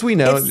 Yeah, as we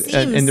know,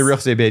 in the real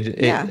estate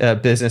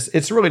business,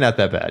 it's really not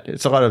that bad.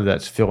 It's a lot of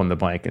that's fill in the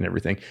blank and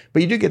everything.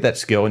 But you do get that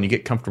skill and you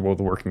get comfortable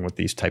with working with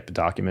these type of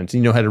documents.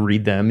 You know how to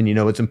read them and you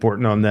know what's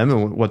important on them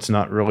and what's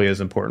not really as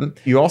important.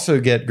 You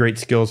also get great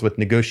skills with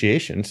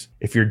negotiations.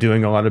 If you're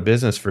doing a lot of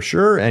business for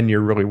sure and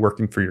you're really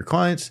working for your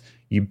clients,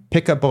 you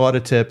pick up a lot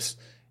of tips.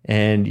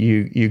 And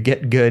you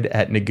get good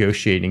at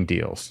negotiating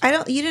deals.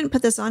 You didn't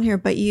put this on here,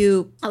 but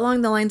you,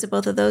 along the lines of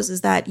both of those,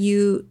 is that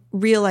you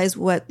realize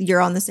what you're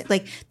on the same,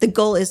 like the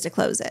goal is to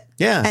close it.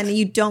 Yeah. And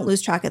you don't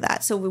lose track of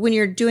that. So when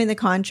you're doing the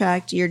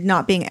contract, you're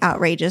not being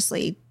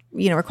outrageously,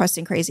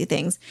 requesting crazy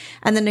things.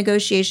 And the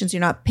negotiations, you're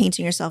not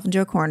painting yourself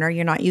into a corner.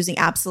 You're not using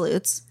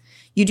absolutes.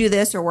 You do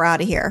this or we're out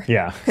of here.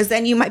 Yeah. Because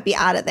then you might be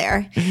out of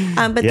there.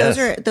 But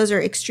those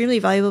are extremely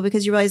valuable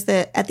because you realize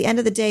that at the end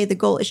of the day, the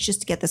goal is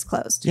just to get this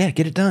closed. Yeah,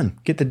 get it done.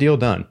 Get the deal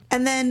done.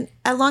 And then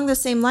along those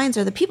same lines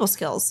are the people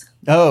skills.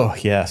 Oh,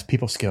 yes.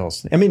 People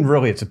skills. I mean,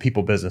 really, it's a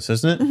people business,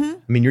 isn't it?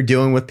 I mean, you're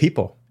dealing with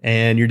people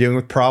and you're dealing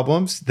with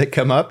problems that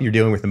come up. You're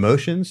dealing with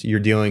emotions. You're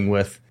dealing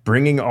with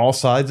bringing all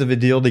sides of a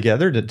deal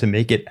together to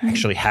make it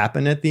actually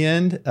happen at the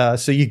end.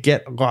 So you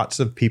get lots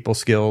of people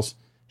skills.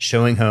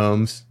 Showing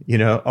homes,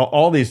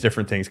 all these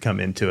different things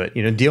come into it.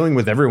 Dealing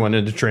with everyone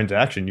in the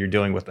transaction. You're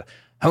dealing with the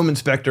home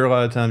inspector a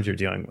lot of times. You're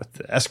dealing with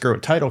the escrow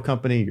title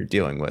company. You're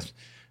dealing with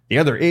the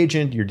other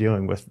agent. You're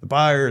dealing with the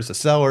buyers, the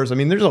sellers. I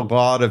mean, there's a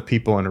lot of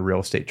people in a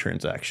real estate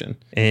transaction.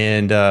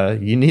 And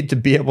you need to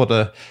be able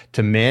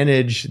to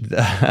manage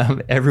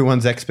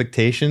everyone's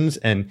expectations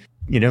and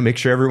make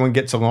sure everyone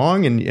gets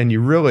along. And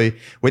you really,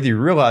 whether you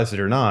realize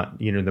it or not,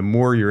 the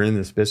more you're in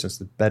this business,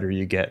 the better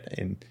you get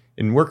in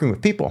working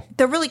with people.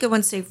 The really good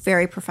ones stay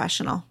very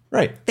professional.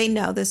 Right. They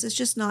know this is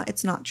just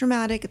it's not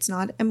dramatic. It's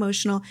not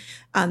emotional.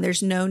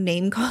 There's no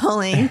name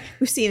calling.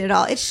 We've seen it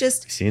all. It's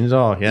just. Seen it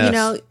all,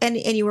 yes. And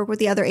you work with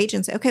the other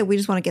agents. Okay, we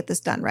just want to get this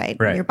done, right?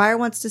 Right. Your buyer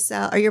wants to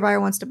sell or your buyer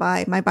wants to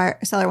buy.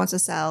 Seller wants to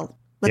sell.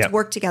 Let's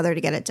work together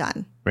to get it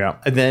done. Yeah.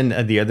 And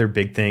then the other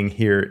big thing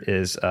here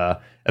is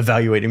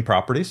evaluating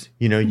properties.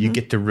 You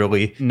get to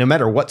really, no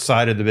matter what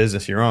side of the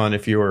business you're on,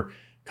 if you're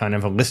kind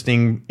of a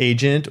listing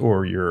agent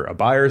or you're a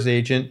buyer's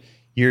agent,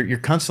 you're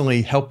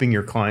constantly helping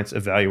your clients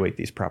evaluate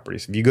these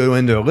properties. If you go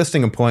into a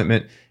listing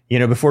appointment,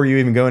 before you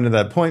even go into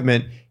that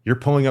appointment, you're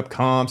pulling up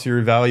comps, you're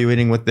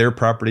evaluating what their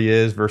property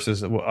is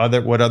versus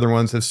what other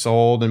ones have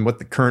sold and what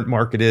the current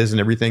market is and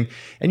everything.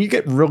 And you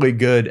get really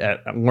good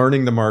at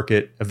learning the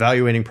market,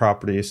 evaluating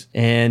properties,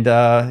 and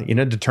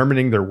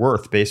determining their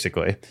worth.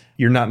 Basically,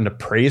 you're not an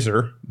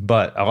appraiser,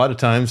 but a lot of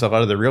times, a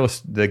lot of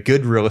the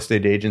good real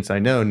estate agents I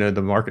know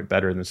the market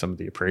better than some of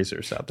the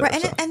appraisers out there.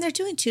 Right, and they're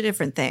doing two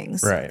different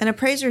things. Right. An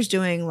appraiser is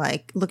doing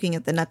like looking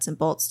at the nuts and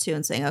bolts too,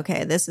 and saying,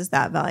 okay, this is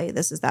that value,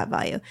 this is that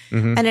value,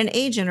 and an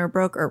agent or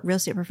broker or real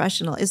estate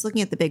professional is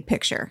looking at the big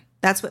picture.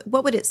 That's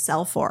what would it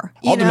sell for?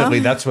 Ultimately,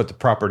 that's what the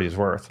property is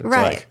worth. It's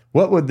right. Like,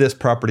 what would this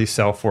property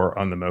sell for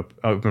on the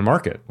open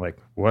market? Like,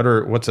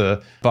 what's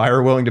a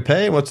buyer willing to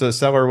pay? What's a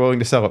seller willing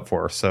to sell it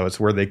for? So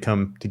it's where they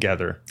come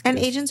together. And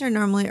agents are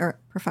normally, or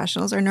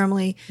professionals are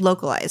normally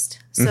localized.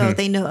 So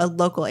they know a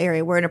local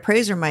area where an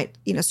appraiser might,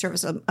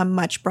 service a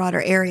much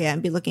broader area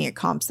and be looking at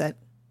comps that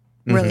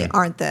really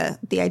aren't the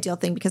ideal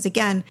thing because,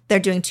 again, they're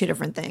doing two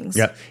different things.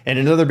 Yeah. And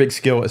another big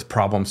skill is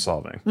problem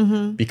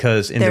solving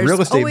because in the real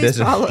estate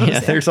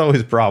business, there's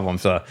always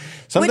problems.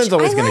 Something's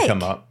always going to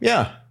come up.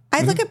 Yeah.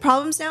 I look at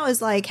problems now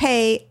as like,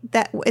 hey,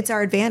 that it's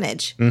our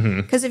advantage.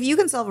 Because if you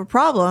can solve a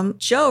problem,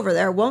 Joe over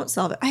there won't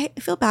solve it. I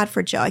feel bad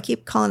for Joe. I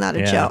keep calling out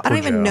a Joe. I don't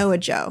even know a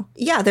Joe.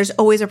 Yeah, there's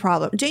always a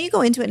problem. Don't you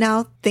go into it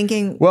now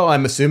thinking? Well,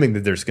 I'm assuming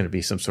that there's going to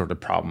be some sort of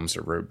problems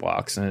or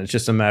roadblocks. And it's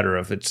just a matter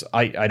of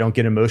I don't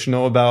get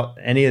emotional about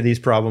any of these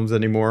problems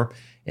anymore.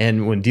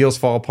 And when deals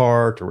fall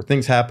apart or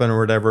things happen or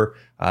whatever,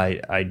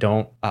 I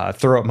don't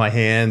throw up my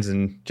hands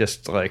and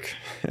just like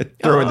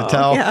throw in the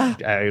towel. Yeah.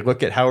 I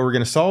look at how we're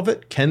going to solve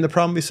it. Can the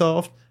problem be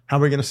solved? How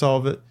are we going to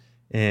solve it?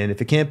 And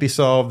if it can't be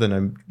solved, then I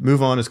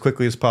move on as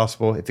quickly as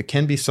possible. If it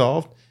can be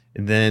solved,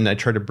 then I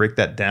try to break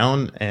that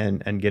down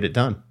and get it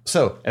done.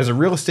 So as a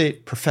real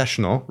estate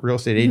professional, real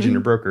estate agent or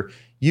broker,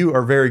 you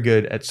are very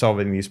good at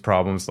solving these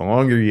problems the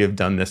longer you have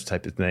done this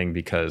type of thing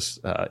because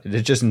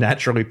it's just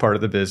naturally part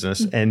of the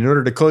business. And in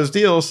order to close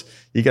deals,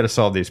 you got to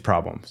solve these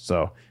problems.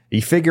 So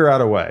You figure out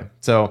a way.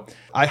 So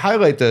I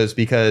highlight those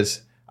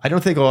because I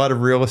don't think a lot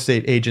of real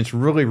estate agents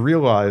really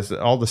realize that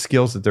all the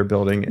skills that they're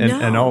building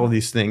and all of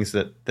these things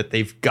that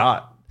they've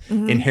got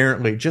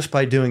inherently just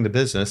by doing the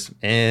business.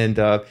 And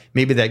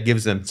maybe that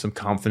gives them some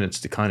confidence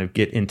to kind of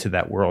get into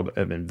that world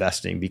of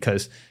investing,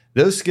 because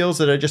those skills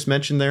that I just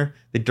mentioned there,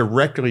 they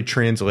directly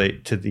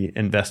translate to the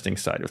investing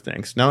side of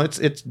things. Now,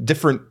 it's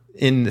different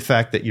in the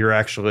fact that you're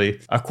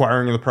actually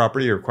acquiring the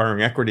property or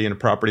acquiring equity in a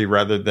property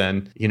rather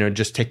than,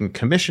 just taking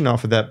commission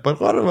off of that. But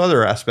a lot of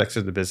other aspects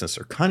of the business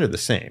are kind of the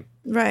same.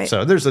 Right.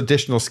 So there's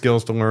additional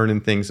skills to learn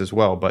and things as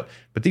well. But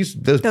those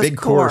big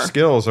core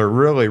skills are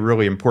really,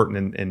 really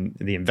important in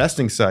the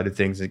investing side of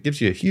things. It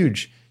gives you a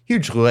huge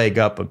leg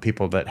up of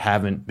people that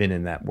haven't been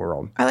in that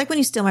world. I like when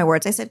you steal my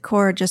words. I said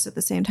core just at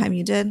the same time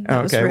you did.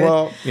 That was rude.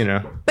 Well,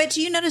 But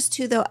do you notice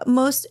too, though,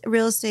 most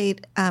real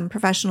estate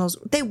professionals,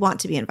 they want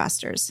to be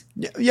investors.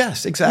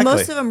 Yes, exactly.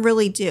 Most of them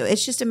really do.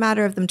 It's just a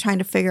matter of them trying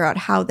to figure out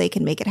how they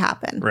can make it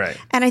happen. Right.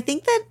 And I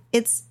think that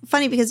it's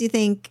funny because you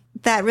think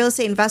that real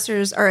estate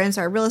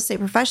real estate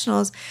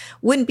professionals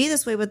wouldn't be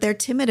this way, but they're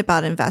timid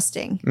about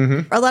investing.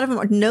 A lot of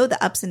them know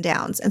the ups and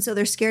downs. And so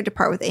they're scared to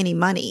part with any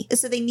money.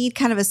 So they need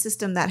kind of a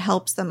system that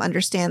helps them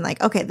understand,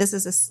 like, okay, this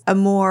is a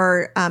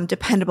more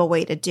dependable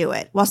way to do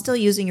it while still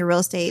using your real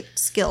estate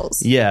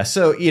skills. Yeah.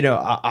 So,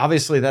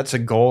 obviously that's a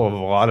goal of a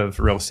lot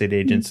of real estate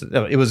agents.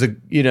 It was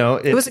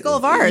it was a goal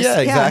of ours. Yeah,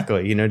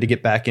 exactly. To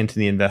get back into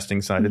the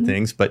investing side of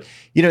things. But,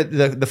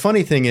 the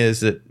funny thing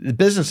is that the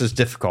business is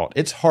difficult.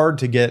 It's hard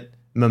to get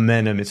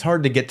momentum. It's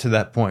hard to get to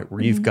that point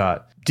where you've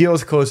got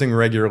deals closing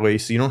regularly,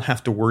 so you don't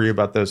have to worry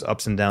about those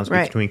ups and downs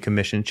between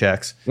commission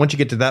checks. Once you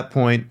get to that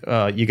point,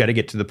 you got to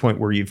get to the point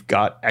where you've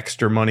got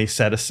extra money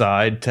set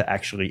aside to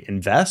actually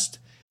invest.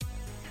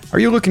 Are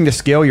you looking to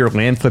scale your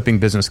land flipping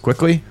business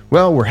quickly?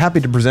 Well, we're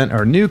happy to present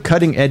our new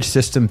cutting-edge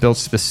system built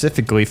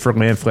specifically for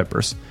land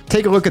flippers.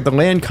 Take a look at the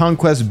Land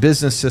Conquest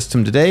Business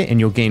System today, and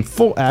you'll gain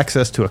full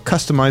access to a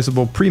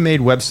customizable pre-made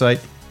website,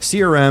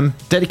 CRM,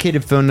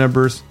 dedicated phone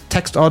numbers,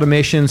 text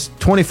automations,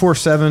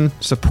 24/7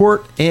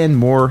 support, and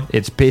more.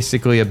 It's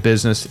basically a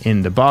business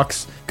in the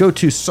box. Go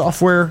to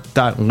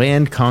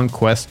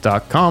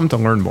software.landconquest.com to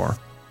learn more.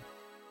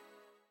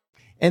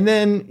 And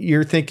then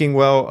you're thinking,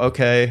 well,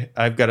 okay,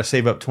 I've got to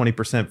save up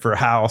 20% for a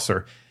house,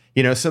 or,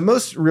 so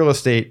most real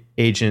estate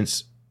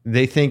agents,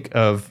 they think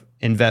of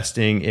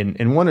investing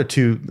in one or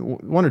two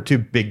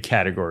big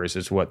categories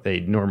is what they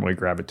normally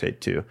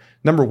gravitate to.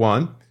 Number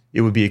one,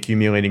 it would be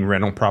accumulating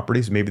rental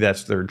properties. Maybe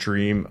that's their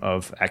dream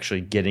of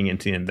actually getting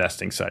into the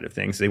investing side of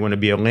things. They want to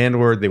be a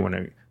landlord. They want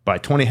to buy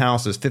 20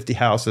 houses, 50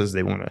 houses.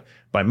 They want to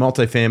buy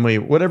multifamily,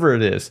 whatever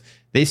it is.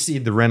 They see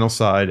the rental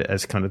side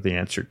as kind of the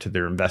answer to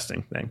their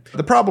investing thing.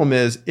 The problem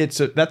is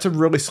that's a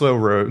really slow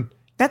road.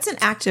 That's an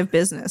active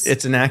business.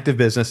 It's an active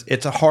business.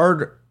 It's a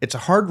hard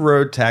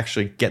road to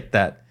actually get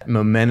that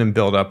momentum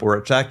built up where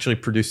it's actually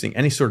producing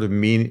any sort of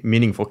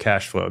meaningful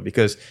cash flow.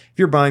 Because if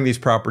you're buying these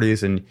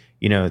properties and,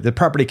 the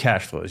property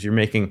cash flows, you're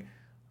making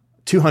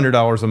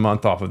 $200 a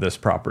month off of this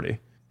property.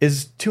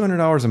 Is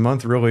 $200 a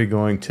month really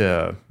going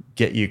to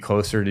get you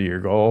closer to your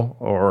goal?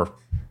 Or,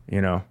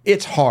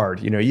 it's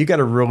hard. You got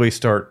to really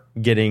start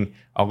getting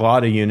a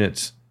lot of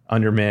units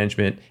under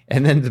management,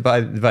 and then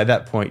by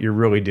that point, you're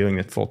really doing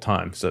it full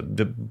time. So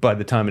by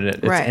the time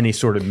it's any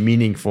sort of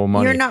meaningful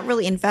money, you're not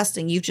really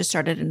investing. You've just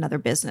started another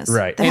business,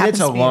 right? And it's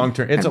a long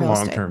term. It's a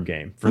long term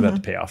game for that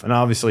to pay off. And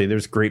obviously,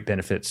 there's great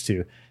benefits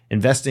to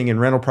investing in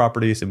rental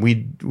properties, and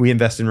we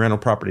invest in rental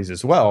properties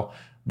as well.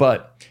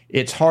 But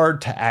it's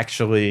hard to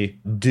actually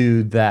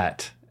do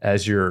that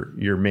as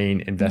your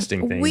main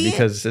investing thing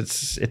because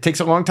it takes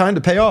a long time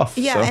to pay off.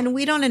 Yeah, so. And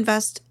we don't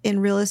invest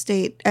in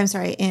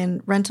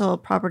in rental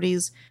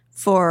properties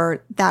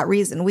for that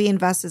reason. We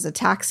invest as a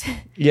tax,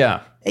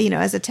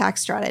 as a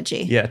tax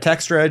strategy. Yeah,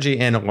 tax strategy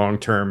and a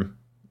long-term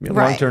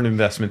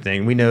investment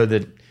thing. We know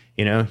that,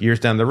 years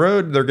down the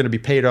road, they're going to be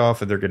paid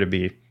off and they're going to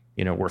be,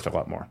 worth a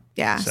lot more.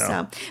 Yeah.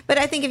 So, but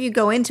I think if you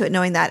go into it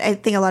knowing that, I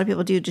think a lot of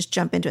people do just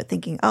jump into it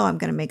thinking, oh, I'm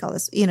going to make all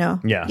this, Yeah.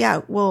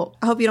 Yeah. Well,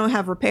 I hope you don't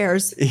have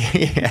repairs.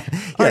 Yeah.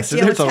 So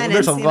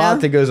there's a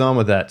lot that goes on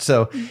with that.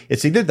 So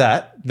it's either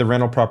that, the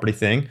rental property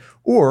thing,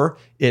 or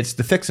it's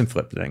the fix and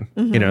flip thing.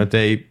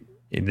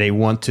 They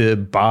want to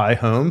buy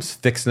homes,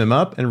 fix them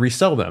up, and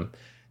resell them.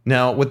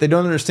 Now, what they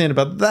don't understand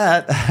about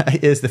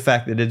that is the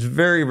fact that it's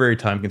very, very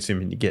time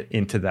consuming to get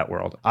into that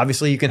world.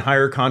 Obviously, you can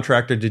hire a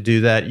contractor to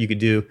do that. You could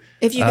do...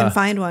 If you can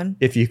find one.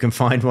 If you can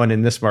find one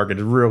in this market,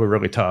 it's really,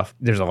 really tough.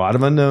 There's a lot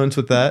of unknowns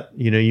with that.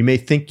 You may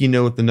think you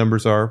know what the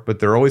numbers are, but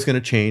they're always going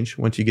to change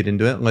once you get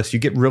into it, unless you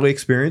get really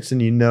experienced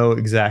and you know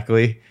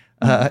exactly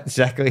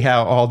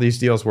how all these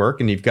deals work,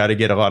 and you've got to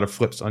get a lot of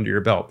flips under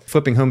your belt.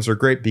 Flipping homes are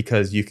great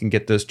because you can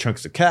get those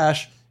chunks of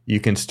cash. You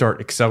can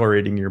start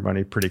accelerating your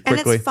money pretty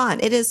quickly. And it's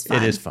fun. It is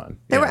fun. It is fun.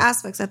 There were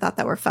aspects I thought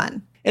that were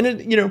fun. And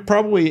it,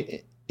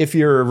 probably if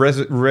you're a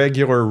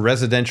regular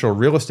residential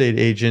real estate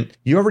agent,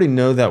 you already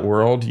know that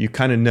world. You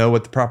kind of know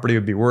what the property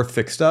would be worth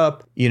fixed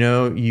up.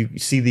 You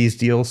see these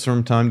deals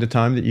from time to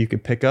time that you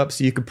could pick up.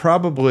 So you could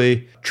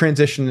probably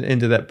transition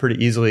into that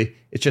pretty easily.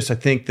 It's just, I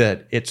think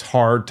that it's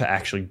hard to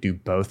actually do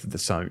both at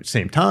the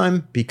same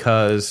time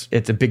because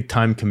it's a big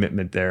time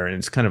commitment there and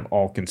it's kind of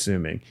all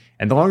consuming.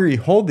 And the longer you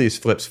hold these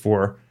flips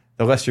for,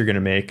 the less you're going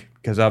to make,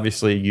 because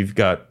obviously you've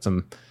got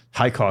some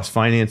high cost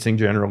financing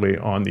generally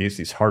on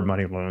these hard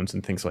money loans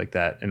and things like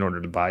that in order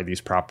to buy these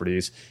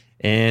properties.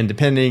 And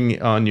depending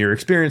on your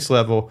experience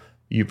level,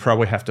 you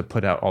probably have to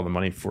put out all the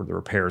money for the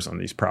repairs on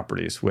these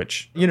properties,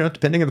 which,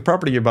 depending on the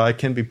property you buy,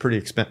 can be pretty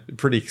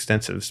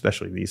extensive,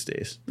 especially these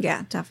days.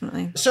 Yeah,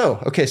 definitely.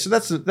 So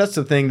that's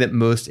the thing that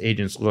most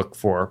agents look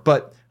for.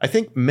 But I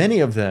think many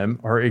of them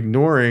are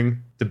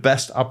ignoring the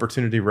best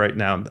opportunity right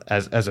now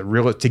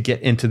to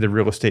get into the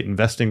real estate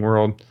investing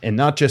world, and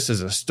not just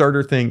as a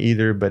starter thing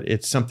either, but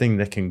it's something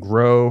that can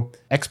grow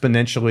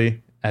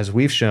exponentially, as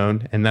we've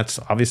shown, and that's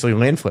obviously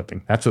land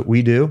flipping. That's what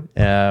we do.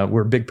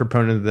 We're a big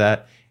proponent of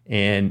that.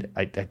 And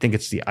I think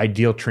it's the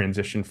ideal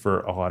transition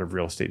for a lot of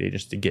real estate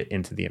agents to get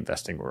into the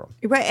investing world.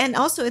 Right. And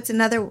also it's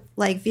another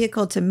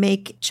vehicle to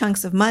make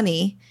chunks of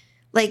money.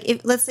 Like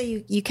if let's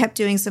say you kept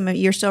doing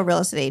you're still a real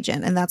estate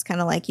agent and that's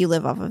kind of like you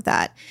live off of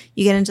that.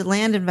 You get into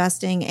land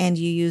investing and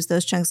you use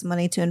those chunks of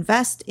money to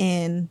invest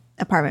in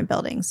apartment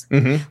buildings.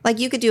 Mm-hmm. Like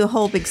you could do a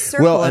whole big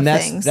circle of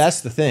things.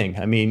 That's the thing.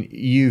 I mean,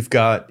 you've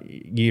got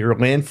your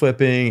land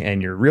flipping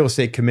and your real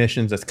estate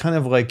commissions. That's kind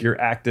of like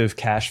your active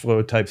cash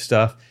flow type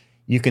stuff.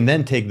 You can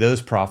then take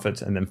those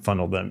profits and then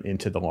funnel them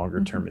into the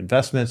longer term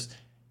investments.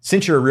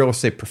 Since you're a real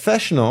estate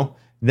professional,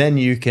 then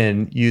you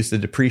can use the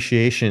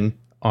depreciation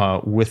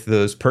with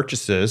those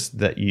purchases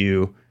that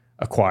you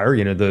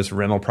acquire, those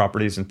rental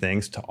properties and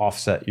things to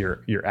offset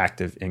your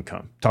active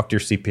income. Talk to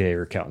your CPA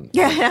or accountant.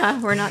 Yeah,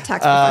 we're not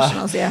tax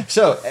professionals. Yeah.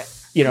 So,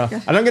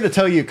 and I'm going to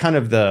tell you kind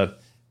of the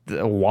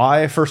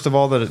why, first of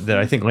all, that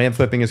I think land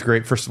flipping is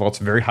great. First of all, it's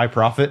very high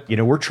profit.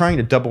 We're trying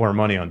to double our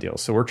money on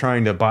deals. So we're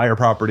trying to buy our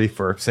property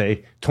for,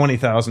 say,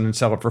 $20,000 and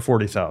sell it for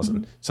 $40,000.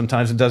 Mm-hmm.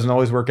 Sometimes it doesn't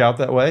always work out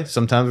that way.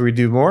 Sometimes we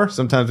do more.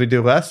 Sometimes we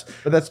do less.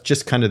 But that's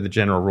just kind of the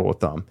general rule of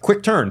thumb.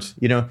 Quick turns.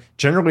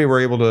 Generally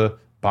we're able to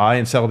buy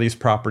and sell these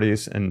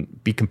properties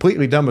and be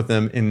completely done with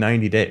them in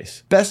 90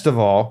 days. Best of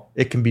all,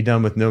 it can be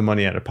done with no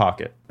money out of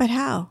pocket. But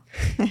how?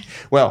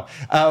 Well,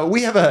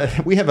 we have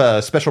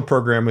a special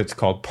program. It's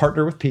called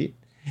Partner with Pete.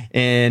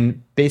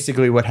 And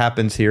basically what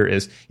happens here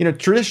is,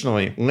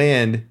 traditionally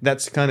land,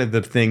 that's kind of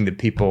the thing that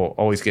people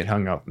always get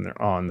hung up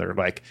on. They're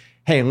like,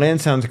 hey,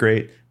 land sounds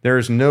great.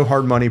 There's no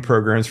hard money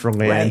programs for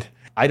land. Right.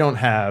 I don't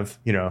have,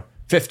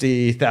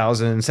 $50,000,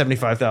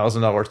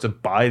 $75,000 to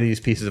buy these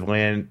pieces of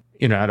land,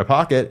 out of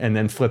pocket and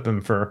then flip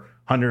them for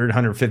 100,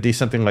 150,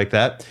 something like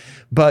that.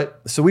 But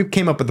so we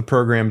came up with a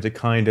program to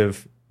kind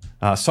of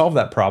solve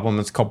that problem.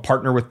 It's called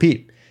Partner with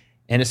Pete.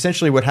 And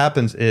essentially what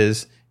happens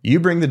is, you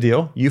bring the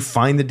deal, you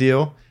find the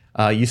deal,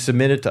 you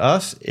submit it to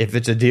us. If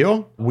it's a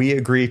deal, we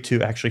agree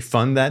to actually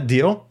fund that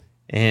deal,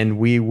 and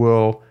we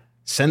will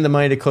send the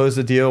money to close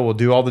the deal. We'll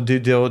do all the due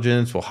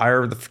diligence. We'll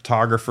hire the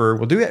photographer.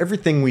 We'll do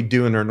everything we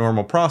do in our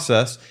normal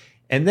process.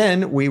 And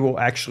then we will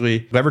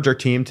actually leverage our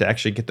team to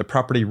actually get the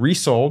property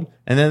resold.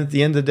 And then at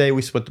the end of the day,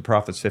 we split the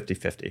profits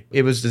 50-50.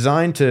 It was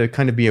designed to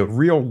kind of be a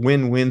real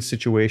win-win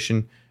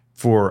situation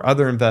for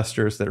other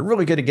investors that are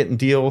really good at getting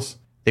deals.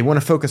 They want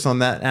to focus on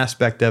that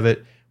aspect of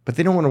it, but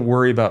they don't want to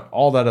worry about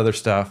all that other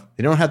stuff.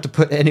 They don't have to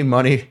put any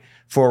money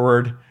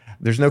forward.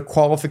 There's no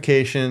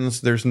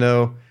qualifications. There's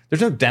no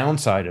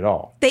downside at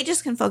all. They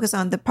just can focus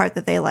on the part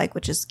that they like,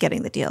 which is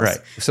getting the deals. Right.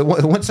 So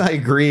once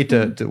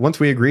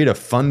we agree to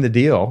fund the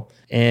deal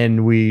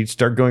and we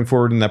start going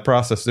forward in that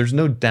process, there's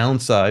no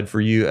downside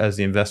for you as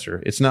the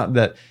investor. It's not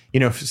that,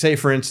 say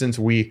for instance,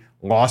 we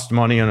lost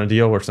money on a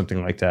deal or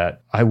something like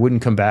that. I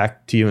wouldn't come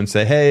back to you and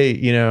say, hey,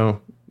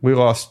 we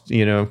lost,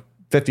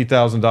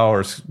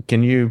 $50,000.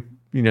 Can you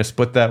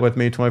split that with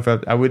me,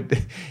 25.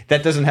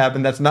 That doesn't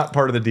happen. That's not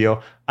part of the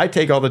deal. I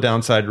take all the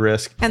downside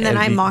risk. And then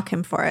I mock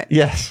him for it.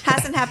 Yes.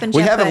 Hasn't happened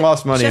yet. We haven't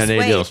lost money on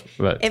any deals.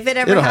 But if it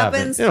ever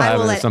happens, I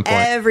will let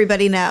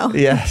everybody know.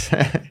 Yes.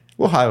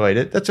 We'll highlight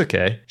it. That's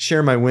okay.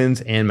 Share my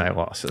wins and my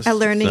losses. A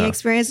learning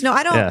experience. No,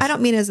 I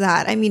don't mean as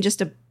that. I mean just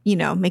to,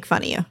 make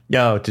fun of you.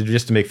 No,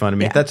 just to make fun of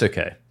me. Yeah. That's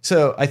okay.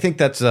 So I think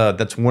that's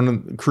one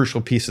of the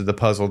crucial pieces of the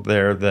puzzle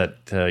there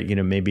that,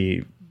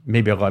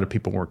 maybe a lot of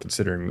people weren't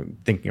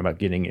thinking about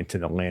getting into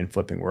the land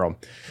flipping world.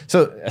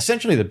 So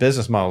essentially the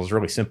business model is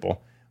really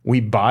simple.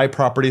 We buy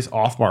properties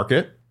off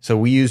market. So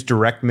we use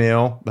direct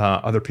mail.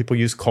 Other people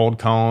use cold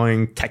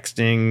calling,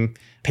 texting,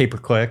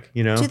 pay-per-click,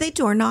 Do they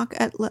door knock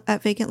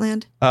at vacant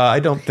land? I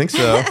don't think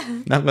so.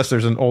 Not unless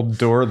there's an old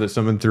door that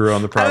someone threw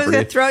on the property. I was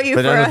going to throw you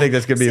but I don't think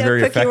that's going to be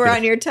very effective. You were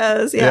on your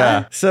toes.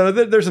 Yeah. So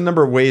there's a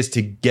number of ways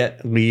to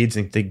get leads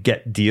and to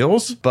get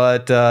deals.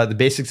 But the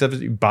basics of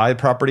it, you buy a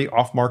property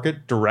off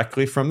market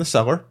directly from the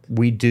seller.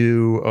 We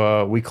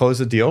close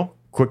the deal.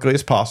 quickly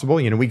as possible.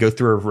 We go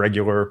through a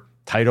regular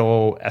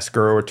title,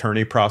 escrow,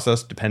 attorney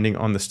process, depending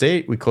on the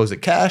state. We close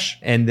it cash,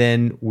 and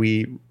then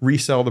we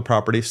resell the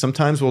property.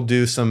 Sometimes we'll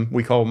do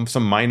we call them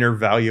some minor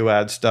value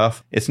add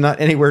stuff. It's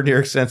not anywhere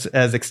near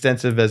as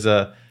extensive as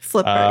a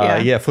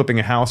flipper, flipping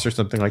a house or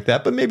something like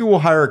that. But maybe we'll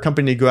hire a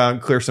company to go out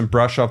and clear some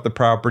brush off the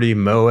property,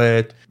 mow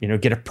it,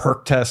 get a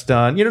perk test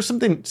done,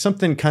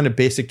 something kind of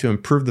basic to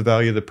improve the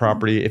value of the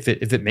property if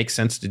it makes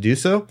sense to do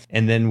so.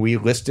 And then we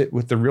list it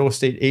with the real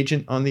estate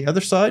agent on the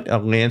other side, a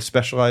land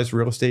specialized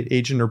real estate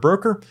agent or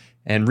broker,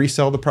 and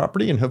resell the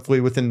property. And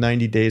hopefully within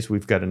 90 days,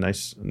 we've got a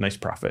nice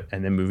profit,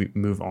 and then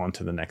move on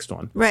to the next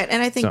one. Right.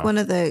 And I think one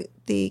of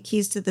the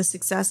keys to the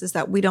success is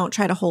that we don't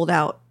try to hold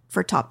out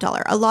for top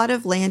dollar. A lot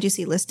of land you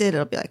see listed,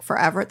 it'll be like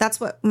forever. That's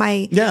what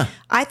I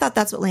thought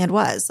that's what land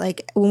was.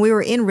 Like when we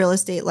were in real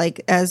estate,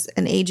 like as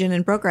an agent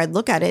and broker, I'd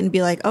look at it and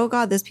be like, oh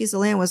God, this piece of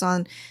land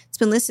it's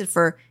been listed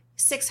for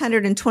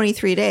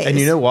 623 days. And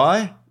you know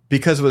why?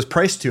 Because it was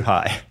priced too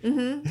high.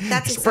 Mm-hmm.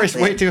 That's it's priced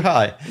way too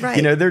high.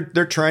 Right.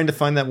 They're trying to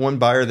find that one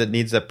buyer that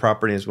needs that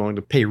property and is willing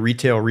to pay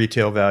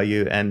retail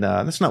value. And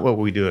that's not what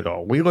we do at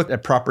all. We look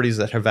at properties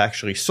that have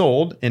actually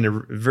sold in a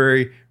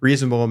very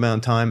reasonable amount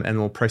of time, and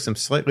we'll price them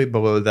slightly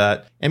below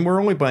that. And we're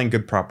only buying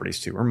good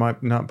properties too. We're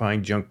not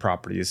buying junk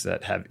properties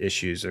that have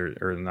issues or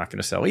are not going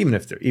to sell, even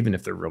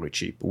if they're really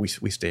cheap. We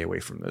stay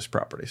away from those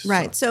properties.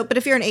 Right. So, but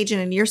if you're an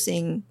agent and you're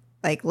seeing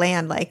like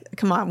land, like,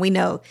 come on, we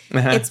know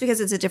it's because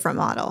it's a different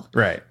model.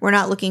 Right. We're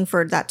not looking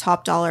for that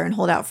top dollar and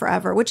hold out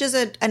forever, which is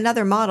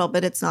another model,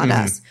 but it's not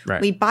us. Right.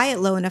 We buy it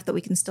low enough that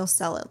we can still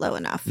sell it low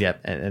enough.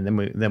 Yep. And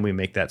then we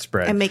make that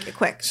spread. And make it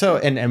quick. So,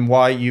 and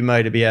why you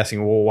might be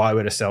asking, well, why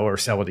would a seller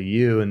sell it to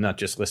you and not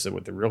just list it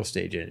with the real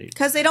estate agent?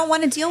 Because they don't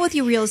want to deal with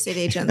you real estate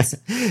agents.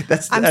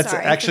 That's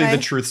actually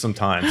the truth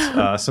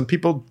sometimes. Some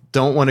people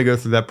don't want to go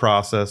through that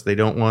process. They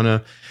don't want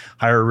to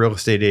hire a real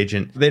estate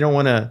agent. They don't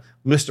want to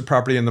list a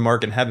property in the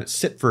market and have it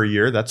sit for a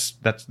year. That's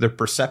their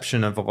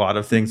perception of a lot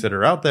of things that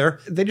are out there.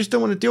 They just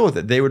don't want to deal with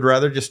it. They would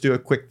rather just do a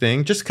quick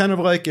thing. Just kind of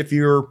like if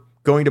you're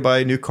going to buy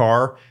a new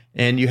car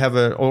and you have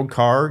an old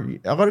car,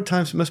 a lot of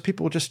times most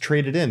people just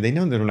trade it in. They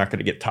know they're not going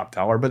to get top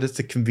dollar, but it's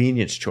a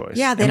convenience choice.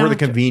 Yeah, we're the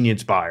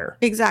convenience buyer.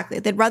 Exactly.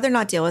 They'd rather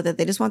not deal with it.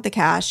 They just want the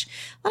cash.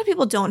 A lot of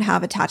people don't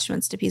have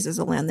attachments to pieces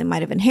of land. They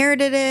might have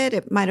inherited it.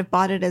 It might have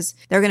bought it as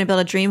they're going to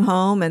build a dream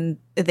home, and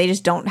they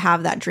just don't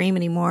have that dream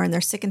anymore, and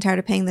they're sick and tired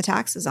of paying the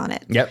taxes on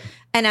it. Yep.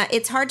 And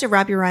it's hard to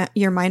wrap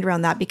your mind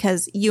around that,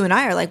 because you and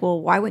I are like, well,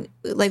 why wouldn't,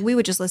 like, we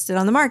would just list it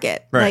on the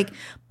market. Right. Like,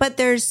 but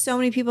there's so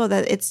many people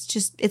that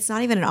it's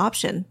not even an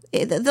option.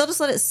 They'll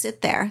just let it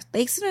sit there.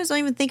 They sometimes don't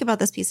even think about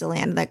this piece of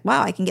land. Like,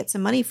 wow, I can get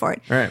some money for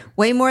it. Right.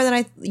 Way more than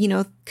I,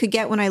 could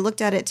get when I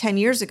looked at it 10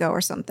 years ago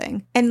or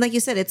something. And like you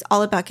said, it's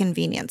all about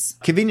convenience.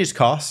 Convenience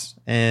costs,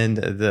 and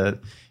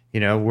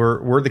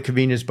we're the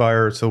convenience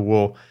buyer, so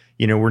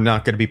we're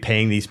not going to be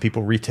paying these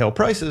people retail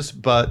prices,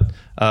 but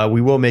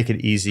we will make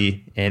it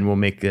easy, and we'll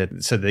make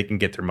it so they can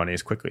get their money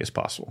as quickly as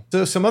possible.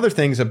 So some other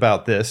things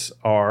about this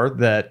are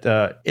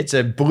that it's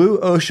a blue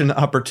ocean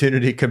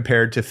opportunity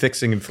compared to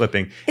fixing and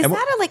flipping. Is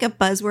that like a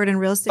buzzword in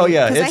real estate? Oh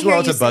yeah, it's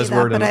a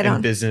buzzword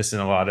in business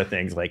and a lot of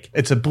things. Like,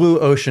 it's a blue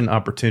ocean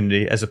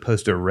opportunity as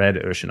opposed to a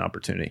red ocean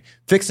opportunity.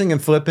 Fixing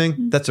and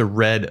flipping, that's a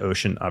red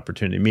ocean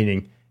opportunity,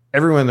 meaning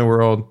everyone in the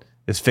world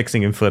is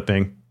fixing and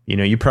flipping.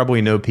 You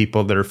probably know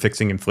people that are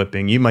fixing and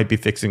flipping. You might be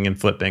fixing and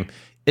flipping.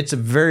 It's a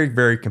very,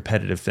 very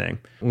competitive thing.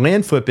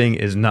 Land flipping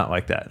is not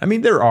like that. I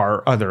mean, there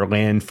are other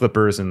land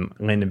flippers and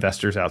land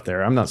investors out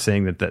there. I'm not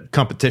saying that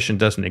competition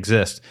doesn't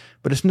exist,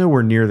 but it's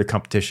nowhere near the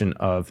competition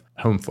of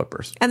home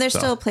flippers. And there's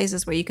still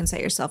places where you can set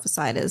yourself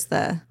aside as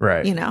the,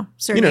 right.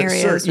 Certain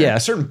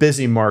areas. Certain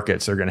busy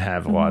markets are going to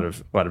have a lot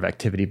of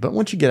activity. But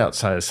once you get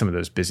outside of some of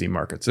those busy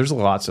markets, there's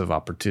lots of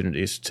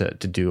opportunities to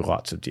do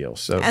lots of deals.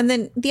 So, and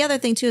then the other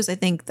thing too is I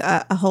think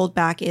a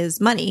holdback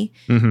is money,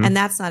 and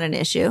that's not an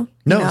issue.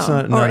 No, it's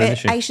not an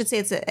issue. I should say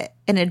it's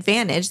an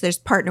advantage. There's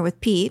Partner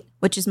with Pete,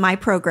 which is my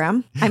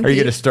program. Are you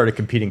going to start a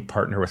competing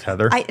Partner with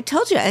Heather? I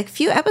told you a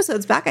few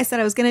episodes back, I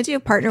said I was going to do a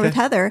Partner with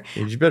Heather.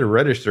 You better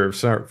register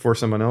before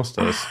someone else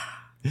does.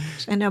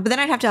 I know, but then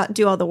I'd have to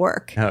do all the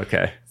work.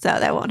 Okay. So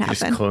that won't happen.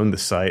 Just clone the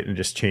site and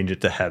just change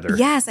it to Heather.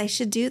 Yes, I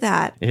should do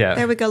that. Yeah.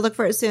 There we go. Look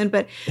for it soon.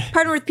 But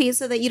Partner with Pete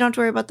so that you don't have to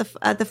worry about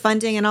the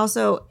funding. And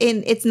also,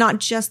 it's not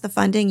just the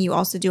funding. You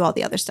also do all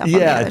the other stuff on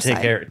the other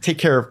side. Take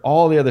care of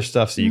all the other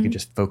stuff so you can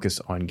just focus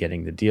on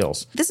getting the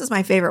deals. This is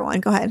my favorite one.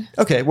 Go ahead.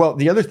 Okay. Well,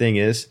 the other thing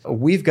is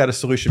we've got a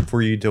solution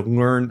for you to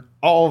learn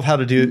all of how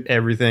to do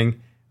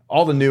everything,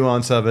 all the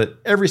nuance of it,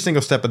 every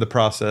single step of the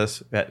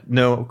process at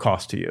no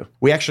cost to you.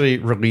 We actually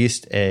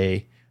released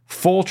a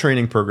full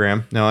training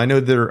program. Now, I know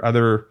there are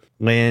other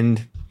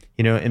land,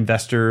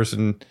 investors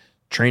and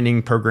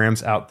training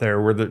programs out there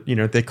where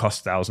they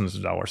cost thousands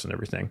of dollars and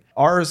everything.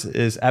 Ours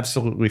is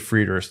absolutely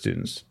free to our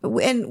students.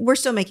 And we're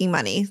still making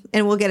money,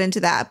 and we'll get into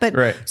that. But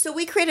right. So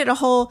we created our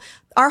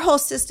whole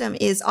system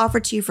is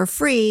offered to you for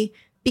free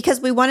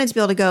because we wanted to be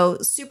able to go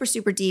super,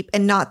 super deep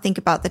and not think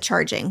about the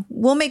charging.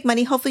 We'll make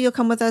money. Hopefully you'll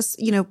come with us,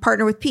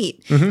 partner with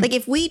Pete. Like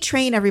if we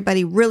train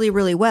everybody really,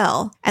 really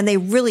well and they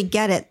really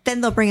get it,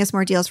 then they'll bring us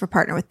more deals for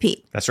Partner with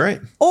Pete. That's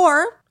right.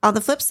 Or on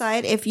the flip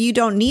side, if you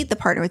don't need the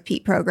Partner with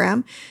Pete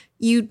program,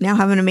 you now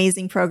have an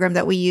amazing program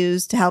that we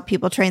use to help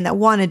people train that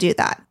want to do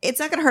that. It's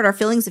not going to hurt our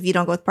feelings if you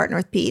don't go with Partner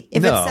with Pete.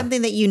 If it's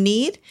something that you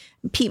need,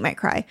 Pete might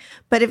cry.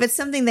 But if it's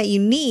something that you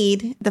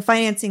need, the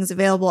financing is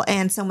available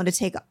and someone to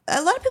take.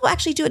 A lot of people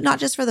actually do it not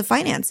just for the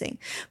financing.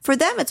 For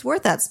them, it's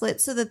worth that split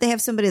so that they have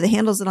somebody that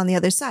handles it on the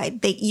other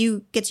side.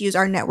 You get to use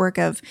our network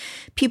of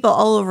people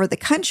all over the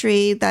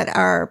country that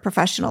are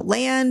professional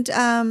land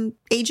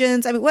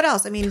agents. I mean, what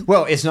else? I mean,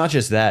 well, it's not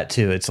just that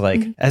too. It's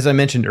like, as I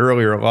mentioned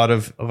earlier, a lot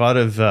of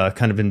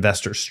kind of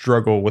investors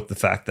struggle with the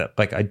fact that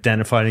like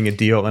identifying a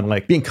deal and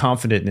like being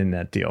confident in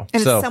that deal.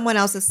 And so, someone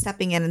else is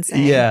stepping in and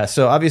saying, yeah.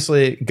 So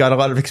obviously got a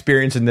lot of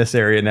experience in this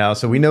area now.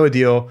 So we know a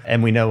deal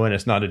and we know when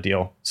it's not a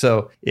deal.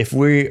 So if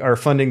we are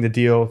funding the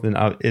deal, then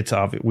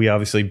we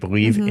obviously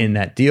believe in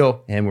that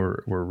deal and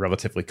we're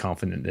relatively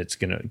confident it's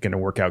gonna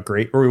work out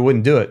great, or we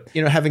wouldn't do it.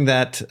 Having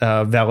that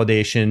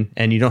validation,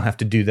 and you don't have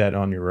to do that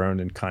on your own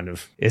and kind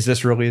of, is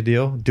this really a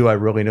deal? Do I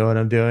really know what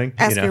I'm doing?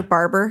 Ask your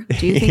barber,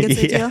 do you think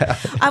it's a deal?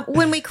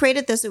 When we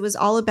created this, it was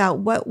all about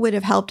what would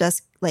have helped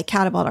us like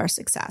catapult our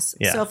success.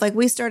 Yeah. So if like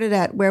we started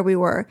at where we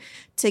were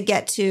to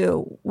get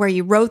to where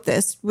you wrote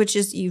this, which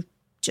is you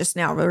just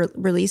now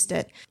released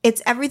it,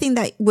 it's everything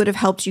that would have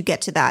helped you get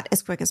to that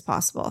as quick as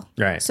possible.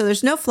 Right. So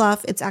there's no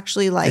fluff. It's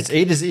actually like it's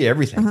A to Z,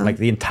 everything, like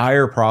the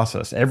entire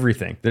process,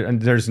 everything.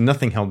 There's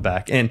nothing held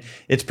back, and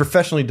it's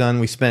professionally done.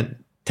 We spent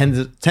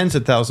tens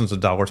of thousands of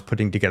dollars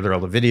putting together all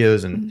the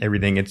videos and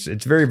everything. It's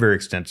very, very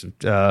extensive.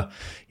 All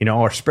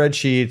our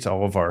spreadsheets,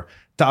 all of our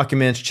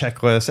documents,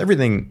 checklists,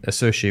 everything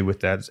associated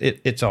with that.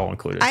 It's all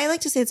included. I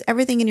like to say it's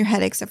everything in your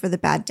head except for the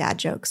bad dad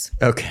jokes.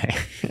 Okay.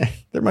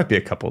 There might be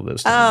a couple of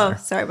those. Oh,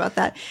 sorry about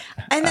that.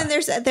 And then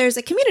there's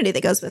a community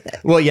that goes with it.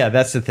 Well, yeah,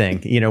 that's the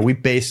thing.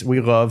 We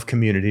love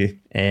community,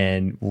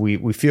 and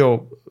we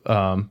feel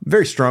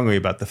very strongly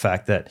about the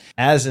fact that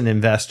as an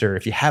investor,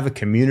 if you have a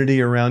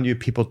community around you,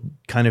 people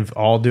kind of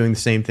all doing the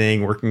same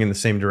thing, working in the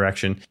same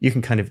direction, you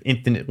can kind of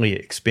infinitely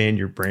expand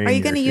your brain. Are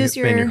you going to use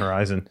your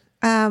horizon?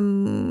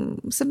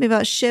 Something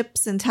about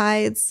ships and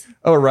tides.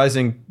 Oh, a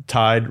rising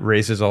tide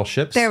raises all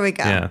ships. There we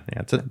go. Yeah.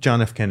 It's a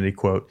John F. Kennedy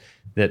quote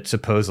that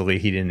supposedly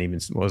he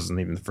wasn't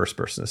even the first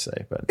person to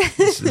say, but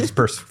this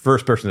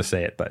first person to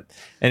say it. But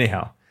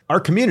anyhow, our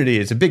community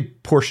is a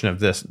big portion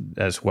of this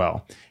as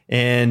well.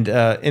 And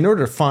in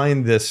order to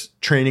find this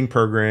training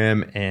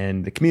program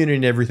and the community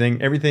and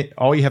everything,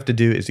 all you have to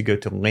do is to go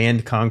to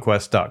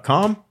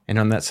landconquest.com. And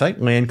on that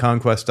site,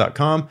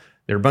 landconquest.com,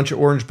 there are a bunch of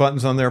orange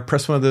buttons on there.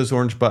 Press one of those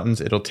orange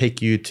buttons. It'll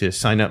take you to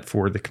sign up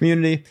for the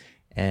community.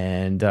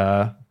 And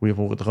we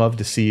would love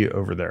to see you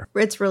over there.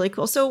 It's really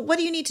cool. So what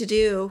do you need to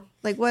do?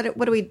 Like, what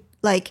do we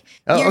like?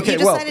 You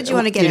decided you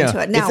want to get into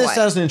it. Now if this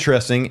sounds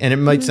interesting, and it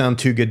might sound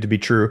too good to be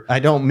true, I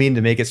don't mean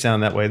to make it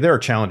sound that way. There are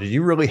challenges.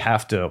 You really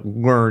have to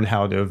learn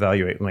how to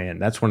evaluate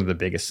land. That's one of the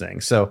biggest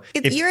things. So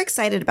if you're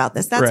excited about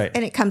this, that's right.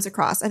 And it comes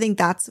across. I think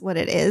that's what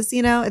it is.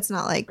 It's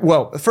not like.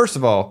 Well, first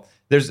of all,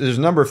 there's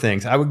a number of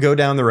things. I would go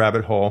down the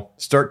rabbit hole,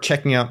 start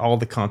checking out all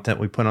the content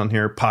we put on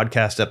here,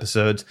 podcast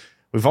episodes.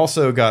 We've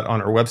also got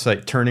on our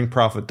website,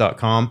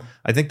 turningprofit.com.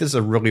 I think this is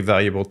a really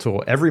valuable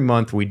tool. Every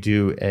month we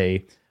do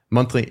a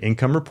monthly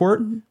income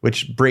report,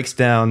 which breaks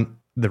down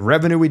the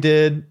revenue we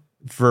did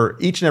for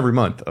each and every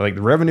month, like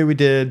the revenue we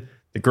did,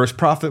 the gross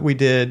profit we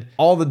did,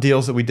 all the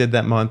deals that we did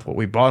that month, what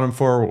we bought them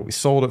for, what we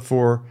sold it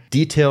for,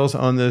 details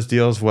on those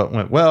deals, what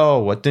went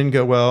well, what didn't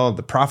go well,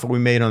 the profit we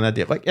made on that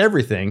deal, like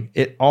everything.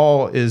 It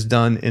all is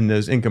done in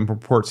those income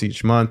reports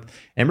each month.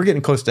 And we're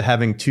getting close to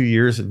having 2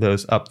 years of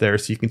those up there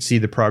so you can see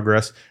the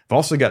progress. I've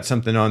also got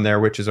something on there,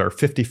 which is our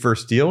 50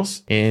 first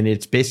deals. And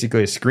it's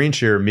basically a screen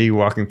share of me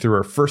walking through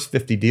our first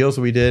 50 deals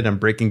we did. I'm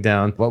breaking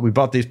down what we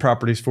bought these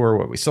properties for,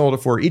 what we sold it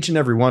for, each and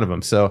every one of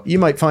them. So you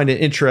might find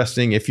it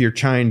interesting if you're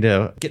trying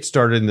to get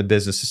started in the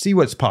business to see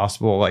what's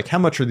possible. Like, how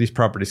much are these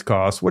properties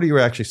cost? What are you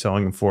actually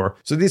selling them for?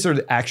 So these are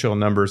the actual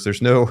numbers.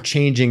 There's no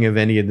changing of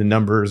any of the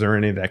numbers or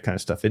any of that kind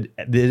of stuff. It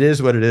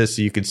is what it is.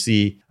 So you can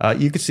see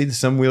that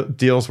some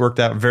deals worked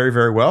out very,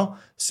 very well.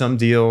 Some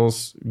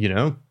deals,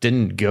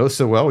 didn't go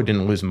so well. We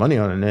didn't lose money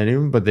on any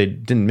of them, but they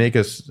didn't make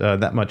us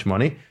that much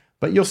money.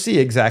 But you'll see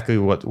exactly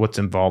what's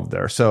involved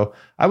there. So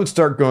I would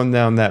start going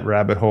down that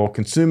rabbit hole,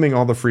 consuming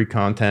all the free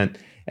content,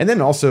 and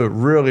then also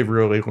really,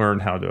 really learn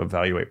how to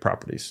evaluate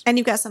properties. And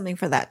you've got something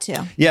for that too.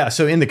 Yeah.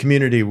 So in the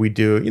community, we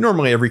do,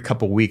 normally every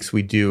couple of weeks,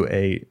 we do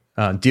a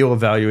deal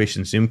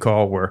evaluation Zoom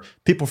call where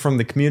people from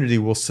the community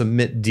will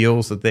submit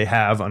deals that they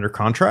have under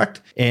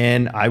contract.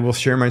 And I will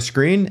share my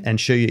screen and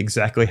show you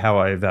exactly how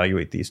I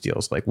evaluate these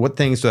deals. Like, what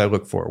things do I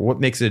look for? What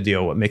makes it a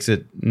deal? What makes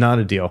it not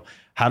a deal?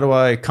 how do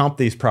I comp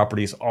these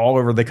properties all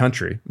over the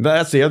country?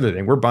 That's the other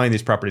thing. We're buying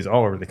these properties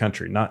all over the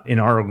country, not in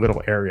our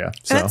little area.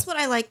 So that's what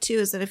I like too,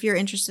 is that if you're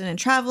interested in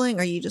traveling,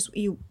 or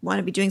you want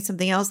to be doing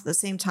something else at the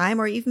same time,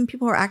 or even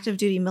people who are active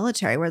duty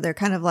military where they're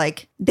kind of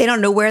like, they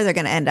don't know where they're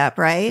going to end up,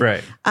 right?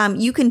 Right.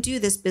 You can do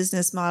this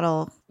business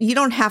model. You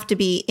don't have to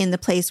be in the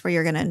place where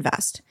you're going to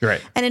invest.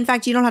 Right. And in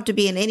fact, you don't have to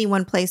be in any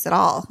one place at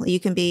all. You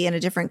can be in a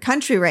different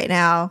country right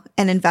now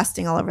and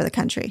investing all over the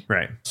country.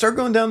 Right. Start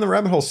going down the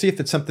rabbit hole, see if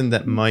it's something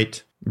that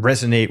might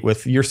resonate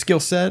with your skill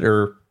set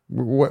or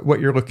what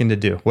you're looking to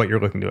do, what you're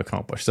looking to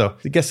accomplish. So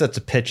I guess that's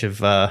a pitch of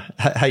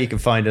how you can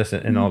find us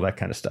and all that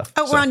kind of stuff.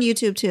 Oh, we're on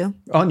YouTube too.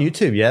 On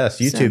YouTube, yes.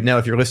 YouTube. So. Now,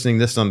 if you're listening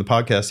to this on the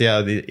podcast,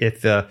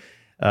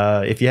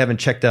 if you haven't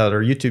checked out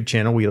our YouTube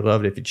channel, we'd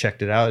love it if you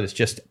checked it out. It's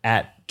just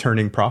at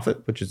Turning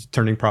Profit, which is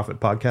Turning Profit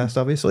Podcast,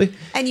 obviously.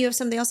 And you have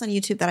something else on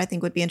YouTube that I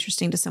think would be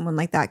interesting to someone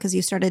like that, because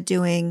you started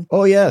doing...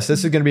 Oh, yes.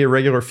 This is going to be a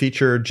regular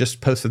feature.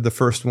 Just posted the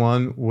first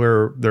one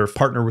where their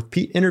Partner with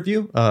Pete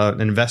interview, an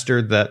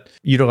investor that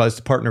utilized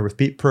the Partner with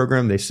Pete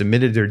program. They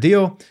submitted their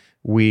deal.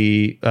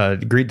 We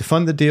agreed to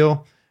fund the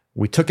deal.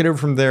 We took it over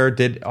from there,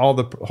 did all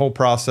the whole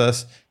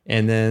process.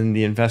 And then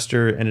the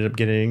investor ended up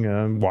getting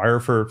a wire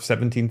for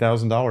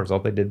 $17,000. All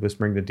they did was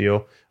bring the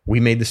deal. We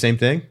made the same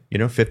thing,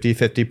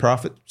 50-50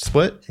 profit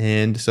split.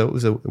 And so it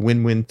was a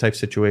win-win type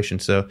situation.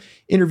 So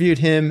interviewed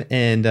him,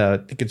 and I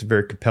think it's a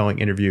very compelling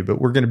interview.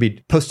 But we're going to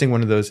be posting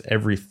one of those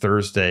every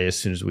Thursday as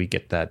soon as we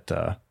get that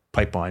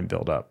pipeline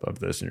build up of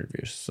those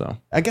interviews. So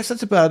I guess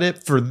that's about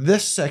it for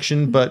this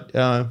section, but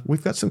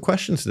we've got some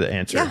questions to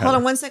answer. Yeah, hold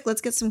on one sec.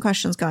 Let's get some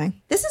questions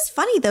going. This is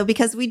funny though,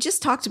 because we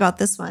just talked about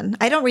this one.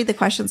 I don't read the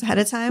questions ahead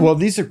of time. Well,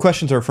 these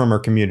questions are from our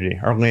community,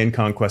 our land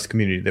conquest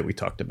community that we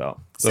talked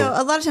about. So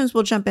a lot of times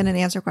we'll jump in and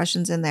answer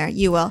questions in there.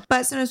 You will.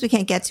 But sometimes we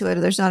can't get to it,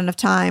 or there's not enough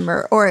time,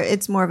 or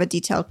it's more of a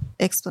detailed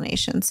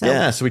explanation. So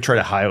yeah, so we try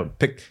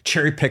to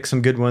cherry pick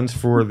some good ones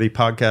for the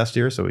podcast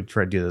here. So we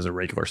try to do that as a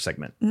regular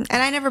segment. And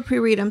I never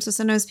pre-read them, so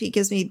sometimes Pete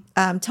gives me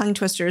tongue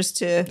twisters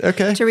to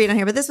read on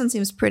here. But this one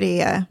seems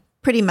pretty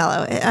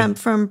mellow.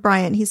 From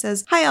Brian, he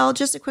says, "Hi all,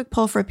 just a quick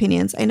poll for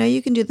opinions. I know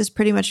you can do this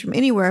pretty much from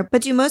anywhere,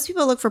 but do most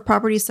people look for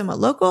properties somewhat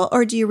local,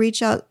 or do you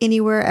reach out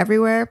anywhere,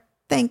 everywhere?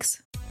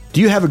 Thanks." Do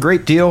you have a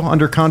great deal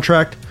under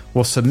contract?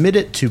 Well, submit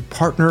it to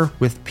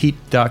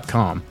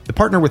partnerwithpete.com. The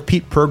Partner with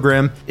Pete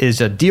program is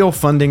a deal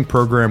funding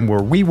program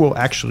where we will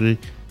actually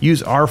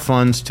use our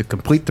funds to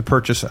complete the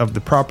purchase of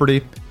the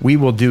property. We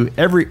will do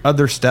every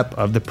other step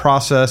of the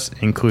process,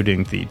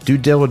 including the due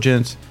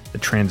diligence, the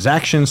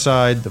transaction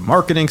side, the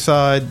marketing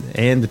side,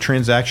 and the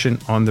transaction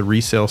on the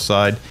resale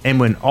side. And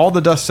when all the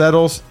dust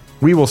settles,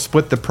 we will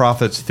split the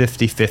profits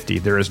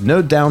 50-50. There is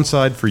no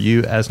downside for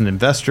you as an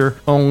investor,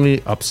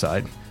 only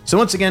upside. So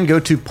once again, go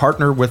to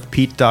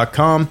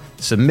partnerwithpete.com,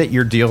 submit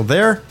your deal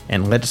there,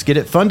 and let's get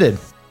it funded.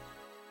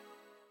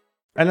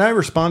 And I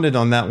responded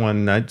on that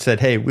one. I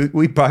said, hey,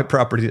 we buy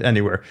properties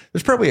anywhere.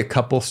 There's probably a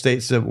couple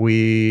states that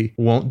we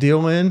won't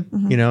deal in,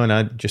 and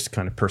I just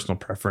kind of personal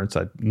preference.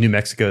 New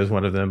Mexico is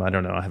one of them. I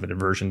don't know. I have an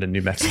aversion to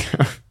New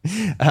Mexico.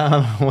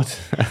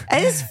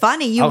 It is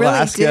funny. You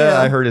Alaska, really do.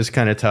 I heard is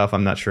kind of tough.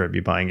 I'm not sure I'd be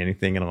buying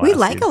anything in Alaska. We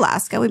like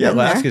Alaska. We've been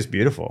there. Alaska's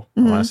beautiful.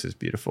 Alaska's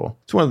beautiful.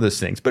 It's one of those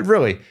things. But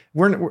really,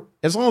 we're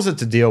as long as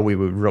it's a deal, we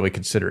would really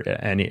consider it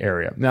any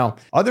area. Now,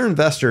 other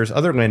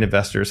land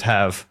investors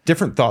have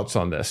different thoughts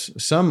on this.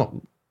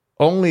 Some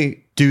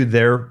only do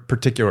their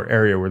particular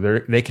area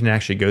where they can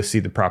actually go see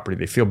the property.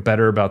 They feel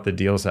better about the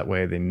deals that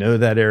way. They know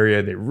that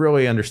area. They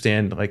really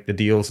understand like the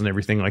deals and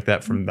everything like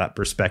that from that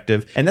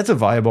perspective. And that's a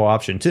viable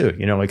option too.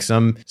 Like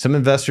some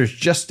investors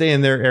just stay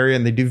in their area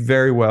and they do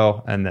very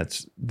well. And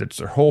that's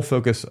their whole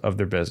focus of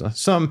their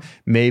business. Some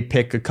may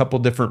pick a couple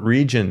different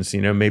regions,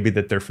 maybe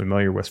that they're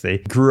familiar with. They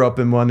grew up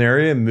in one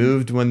area,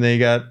 moved when they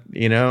got,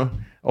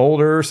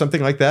 older or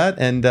something like that,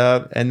 and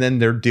then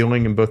they're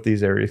dealing in both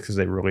these areas because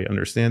they really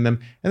understand them.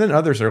 And then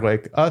others are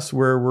like us,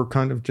 where we're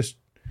kind of just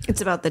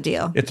it's about the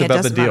deal. It's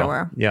about the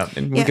deal. Yeah,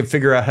 and we can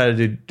figure out how to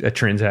do a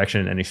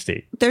transaction in any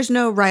state. There's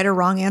no right or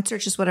wrong answer.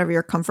 It's just whatever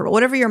you're comfortable,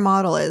 whatever your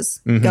model is,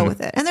 go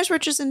with it. And there's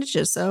riches and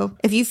niches. So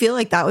if you feel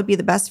like that would be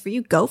the best for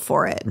you, go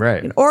for it.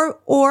 Right. Or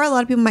a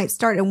lot of people might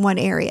start in one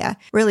area,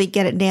 really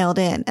get it nailed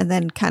in, and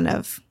then kind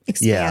of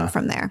expand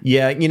from there.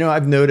 Yeah,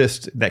 I've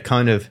noticed that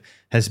kind of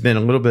has been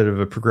a little bit of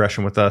a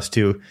progression with us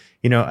too.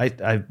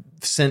 I've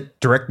sent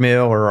direct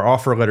mail or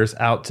offer letters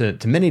out to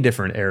many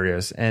different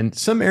areas, and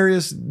some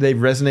areas they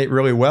resonate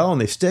really well and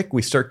they stick.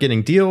 We start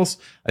getting deals.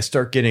 I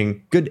start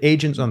getting good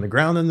agents on the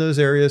ground in those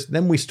areas.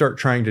 Then we start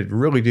trying to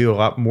really do a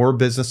lot more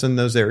business in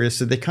those areas.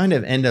 So they kind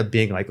of end up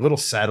being like little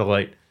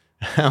satellite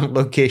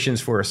locations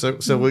for us.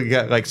 So we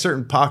got like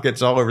certain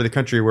pockets all over the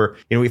country where,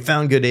 we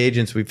found good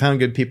agents, we found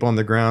good people on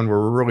the ground where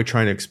we're really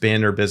trying to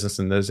expand our business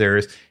in those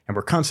areas. And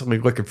we're constantly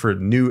looking for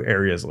new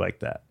areas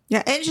like that.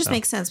 Yeah. And it just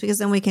makes sense because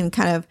then we can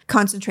kind of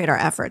concentrate our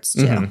efforts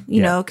too,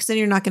 because then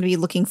you're not going to be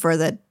looking for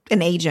the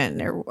an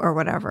agent or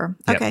whatever.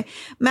 Yep. Okay.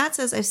 Matt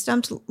says, I've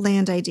stumped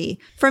Land ID.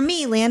 For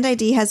me, Land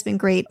ID has been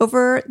great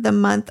over the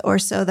month or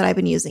so that I've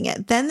been using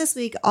it. Then this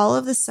week, all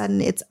of a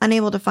sudden, it's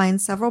unable to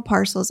find several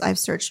parcels I've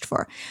searched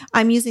for.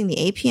 I'm using the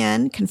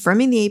APN,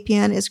 confirming the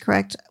APN is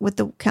correct with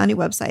the county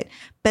website,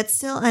 but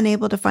still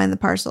unable to find the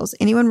parcels.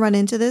 Anyone run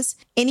into this?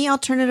 Any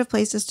alternative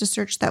places to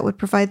search that would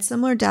provide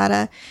similar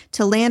data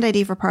to Land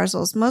ID for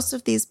parcels? Most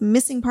of these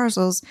missing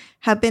parcels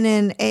have been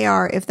in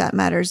AR, if that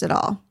matters at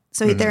all.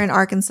 So they're in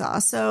Arkansas.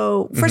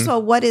 So first of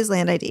all, what is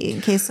Land ID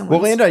in case someone...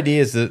 Well, Land ID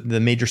is the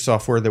major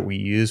software that we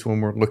use when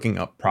we're looking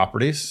up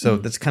properties. So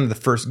that's kind of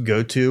the first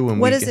go-to.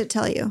 What does it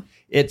tell you?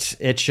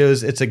 It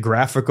shows, it's a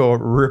graphical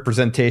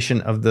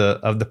representation of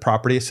the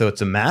property. So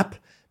it's a map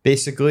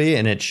basically,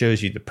 and it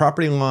shows you the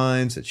property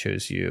lines. It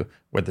shows you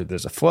whether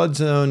there's a flood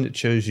zone. It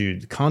shows you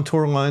the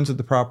contour lines of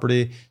the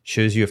property. It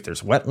shows you if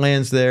there's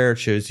wetlands there. It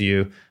shows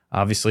you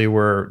obviously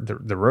where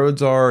the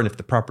roads are and if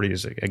the property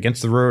is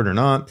against the road or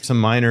not. Some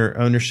minor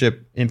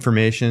ownership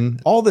information.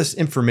 All this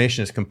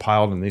information is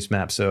compiled in these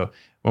maps. So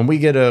when we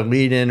get a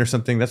lead in or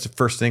something, that's the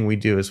first thing we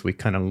do is we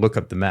kind of look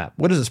up the map.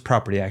 What does this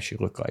property actually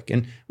look like?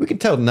 And we can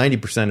tell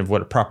 90% of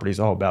what a property is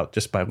all about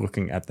just by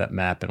looking at that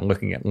map and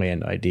looking at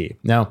Land ID.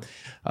 Now,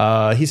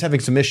 he's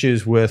having some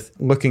issues with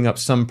looking up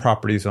some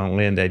properties on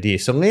Land ID.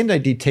 So Land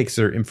ID takes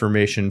their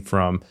information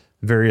from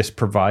various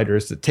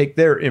providers that take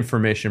their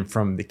information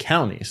from the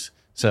counties.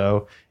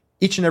 So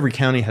each and every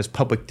county has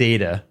public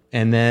data,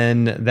 and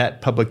then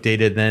that public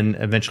data then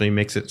eventually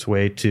makes its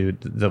way to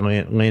the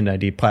Land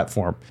ID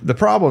platform. The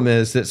problem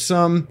is that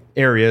some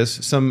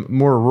areas, some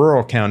more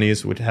rural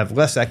counties would have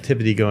less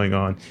activity going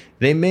on.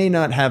 They may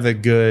not have a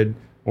good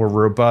or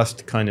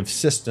robust kind of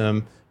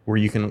system where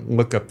you can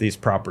look up these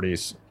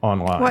properties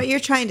online. What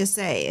you're trying to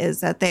say is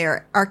that they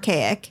are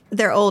archaic,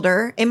 they're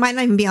older, it might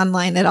not even be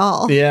online at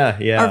all. Yeah.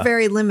 Are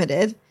very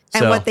limited.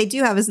 And what they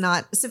do have is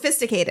not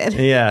sophisticated.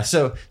 Yeah.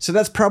 So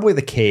that's probably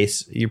the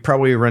case. You're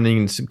probably running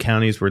in some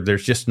counties where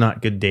there's just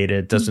not good data.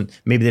 It doesn't,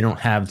 maybe they don't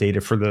have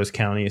data for those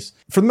counties.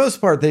 For the most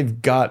part, they've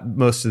got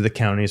most of the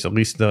counties, at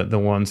least the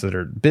ones that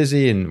are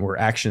busy and where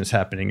action is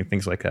happening and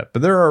things like that.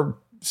 But there are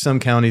some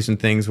counties and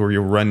things where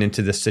you'll run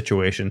into this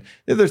situation.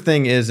 The other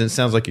thing is, and it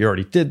sounds like you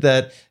already did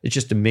that, it's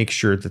just to make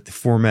sure that the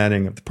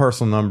formatting of the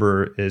parcel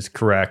number is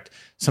correct.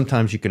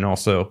 Sometimes you can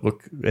also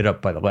look it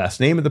up by the last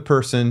name of the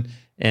person,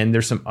 and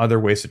there's some other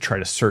ways to try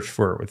to search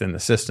for it within the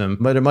system.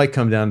 But it might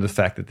come down to the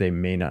fact that they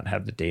may not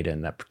have the data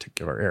in that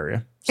particular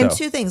area. So. And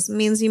two things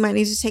means you might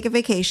need to take a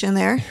vacation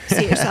there,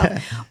 see yourself,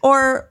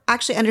 or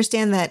actually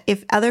understand that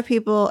if other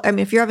people,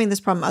 if you're having this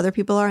problem, other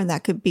people are, and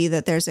that could be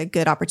that there's a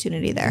good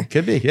opportunity there.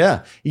 Could be,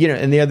 yeah.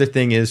 And the other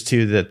thing is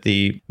too that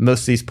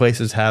most of these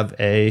places have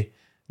a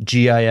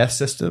GIS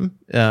system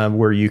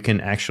where you can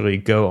actually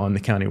go on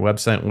the county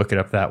website and look it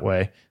up that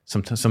way.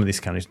 Some of these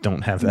counties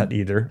don't have that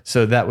either.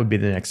 So that would be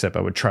the next step.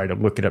 I would try to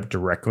look it up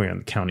directly on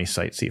the county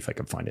site, see if I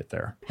can find it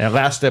there. And the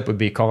last step would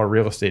be call a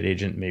real estate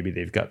agent. Maybe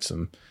they've got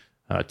some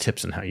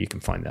tips on how you can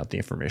find out the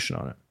information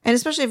on it. And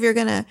especially if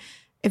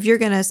you're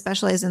gonna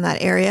specialize in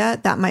that area,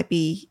 that might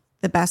be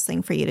the best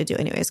thing for you to do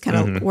anyways, kind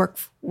of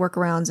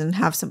workarounds and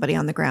have somebody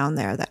on the ground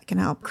there that can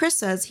help. Chris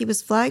says he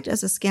was flagged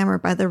as a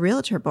scammer by the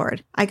realtor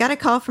board. I got a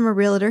call from a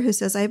realtor who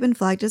says I've been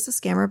flagged as a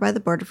scammer by the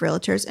board of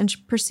realtors and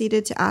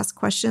proceeded to ask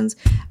questions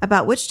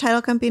about which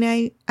title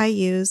company I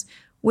use,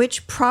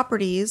 which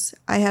properties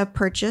I have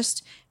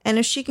purchased, and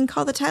if she can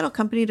call the title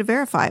company to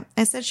verify.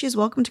 I said she's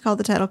welcome to call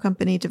the title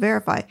company to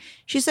verify.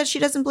 She said she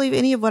doesn't believe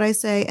any of what I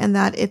say and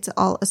that it's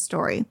all a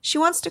story. She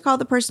wants to call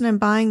the person I'm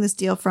buying this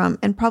deal from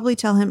and probably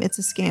tell him it's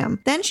a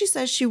scam. Then she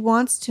says she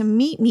wants to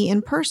meet me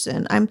in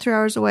person. I'm 3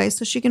 hours away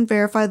so she can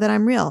verify that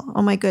I'm real.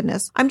 Oh my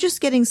goodness. I'm just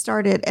getting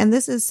started, and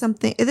this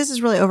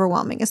is really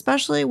overwhelming,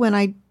 especially when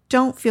I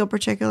don't feel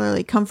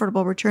particularly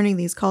comfortable returning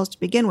these calls to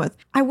begin with.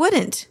 I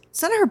wouldn't.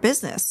 It's none of her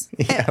business.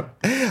 Yeah.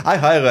 I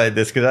highlighted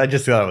this because I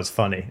just thought it was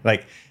funny.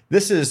 Like,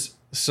 this is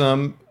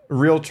some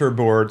realtor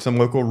board, some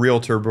local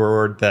realtor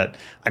board that,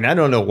 and I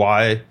don't know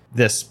why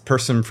this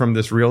person from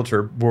this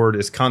realtor board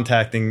is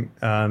contacting,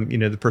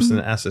 the person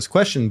that asked this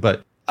question,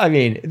 but I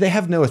mean, they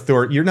have no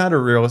authority. You're not a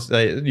real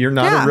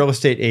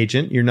estate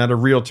agent. You're not a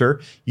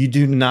realtor. You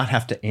do not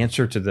have to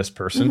answer to this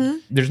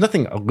person. There's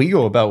nothing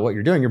illegal about what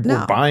you're doing.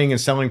 You're buying and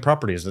selling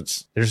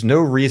properties. There's no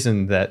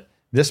reason that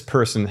this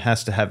person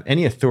has to have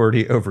any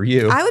authority over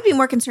you. I would be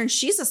more concerned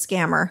she's a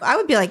scammer. I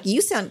would be like, you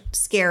sound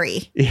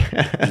scary.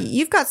 Yeah.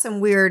 You've got some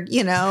weird,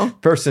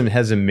 Person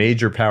has a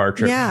major power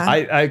trip. Yeah.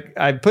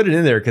 I put it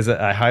in there because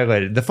I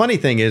highlighted. The funny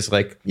thing is,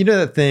 like,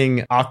 that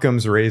thing,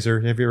 Occam's razor.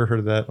 Have you ever heard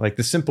of that? Like,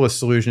 the simplest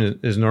solution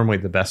is normally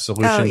the best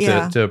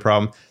solution to a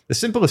problem. The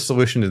simplest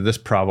solution to this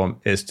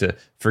problem is to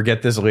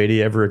forget this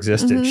lady ever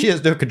existed. She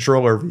has no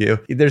control over you.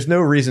 There's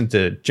no reason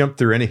to jump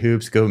through any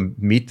hoops, go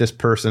meet this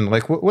person.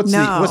 Like, what's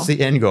the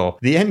end goal?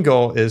 The end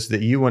goal is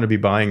that you want to be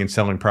buying and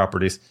selling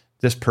properties.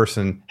 This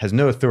person has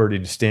no authority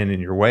to stand in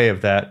your way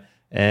of that.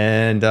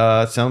 And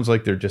it sounds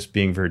like they're just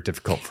being very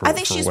difficult for I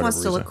think she just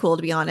wants to look cool,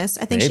 to be honest.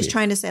 I think she's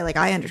trying to say, like,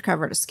 I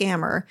uncovered a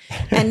scammer.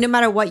 And no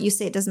matter what you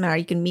say, it doesn't matter.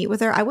 You can meet with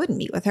her. I wouldn't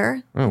meet with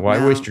her. Oh,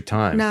 why waste your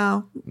time?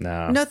 No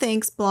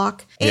thanks,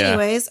 block. Yeah.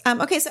 Anyways,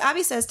 okay, so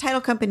Abby says,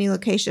 title company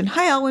location.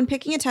 Hi, all. When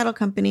picking a title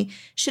company,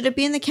 should it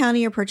be in the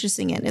county you're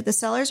purchasing in? If the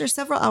sellers are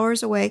several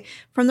hours away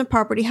from the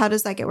property, how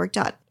does that get worked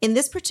out? In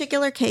this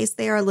particular case,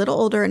 they are a little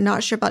older and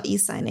not sure about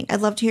e-signing.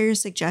 I'd love to hear your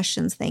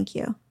suggestions. Thank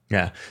you.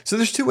 Yeah. So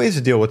there's two ways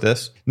to deal with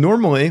this.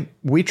 Normally,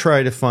 we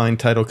try to find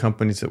title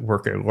companies that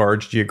work a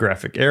large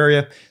geographic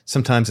area.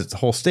 Sometimes it's the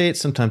whole state.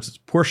 Sometimes it's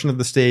a portion of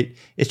the state.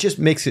 It just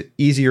makes it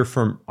easier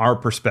from our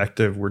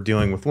perspective. We're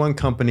dealing with one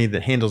company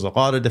that handles a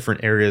lot of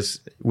different areas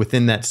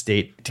within that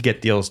state to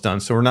get deals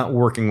done. So we're not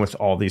working with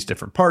all these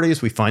different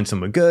parties. We find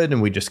someone good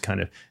and we just kind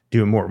of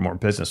do more and more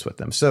business with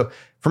them. So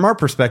from our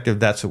perspective,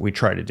 that's what we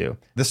try to do.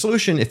 The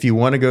solution, if you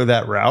want to go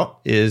that route,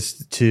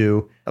 is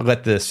to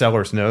let the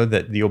sellers know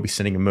that you'll be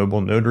sending a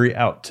mobile notary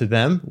out to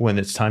them when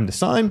it's time to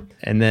sign.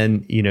 And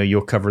then,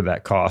 you'll cover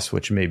that cost,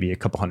 which may be a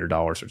couple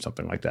 $100s or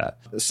something like that.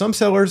 Some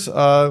sellers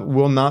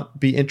will not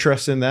be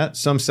interested in that.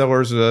 Some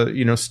sellers,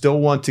 still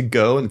want to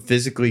go and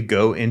physically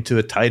go into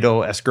a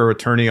title escrow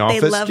attorney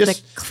office. They love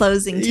the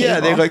closing table. Yeah,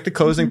 they like the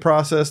closing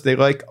process. They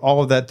like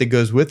all of that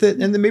goes with it.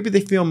 And then maybe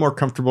they feel more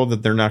comfortable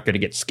that they're not going to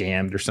get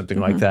scammed or something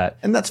like that.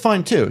 And that's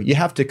fine too. You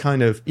have to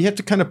kind of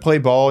play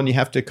ball, and you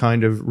have to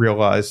kind of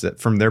realize that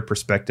from their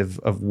perspective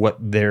of what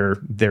they're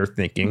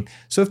thinking.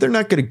 So if they're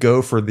not going to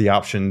go for the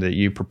option that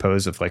you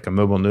propose of like a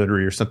mobile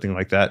notary or something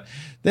like that,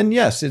 then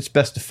yes, it's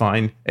best to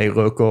find a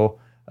local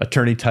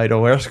attorney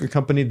title or escrow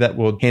company that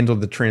will handle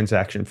the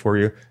transaction for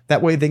you.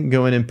 That way they can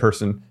go in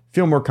person,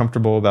 feel more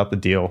comfortable about the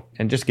deal,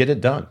 and just get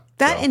it done.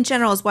 That in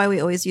general is why we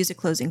always use a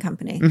closing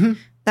company.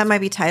 That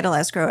might be title,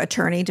 escrow,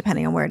 attorney,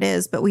 depending on where it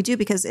is. But we do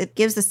because it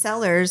gives the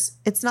sellers,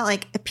 it's not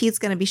like Pete's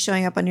going to be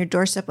showing up on your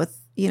doorstep with,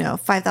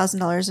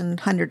 $5,000 and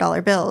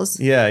 $100 bills.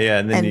 Yeah.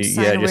 And then you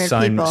just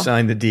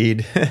sign the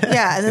deed.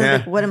 Yeah. And then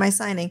like, what am I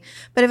signing?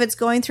 But if it's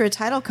going through a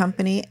title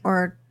company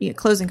or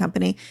closing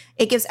company,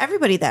 it gives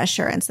everybody that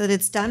assurance that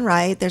it's done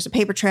right. There's a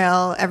paper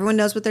trail. Everyone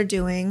knows what they're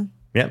doing.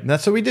 Yeah,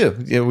 that's what we do.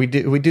 Yeah, we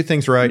do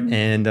things right.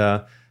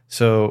 And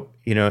so,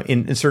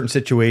 in certain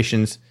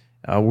situations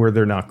where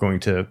they're not going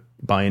to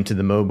buy into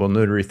the mobile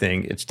notary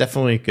thing, it's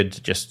definitely good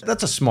to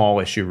that's a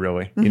small issue,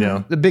 really.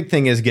 The big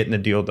thing is getting the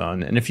deal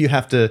done. And if you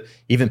have to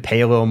even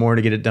pay a little more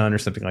to get it done or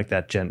something like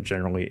that,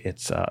 generally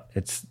it's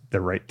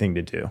the right thing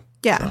to do.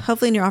 Yeah. So.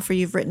 Hopefully in your offer,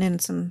 you've written in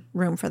some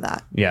room for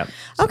that. Yeah.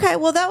 Okay.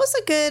 Well, that was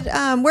a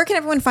good, where can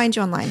everyone find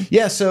you online?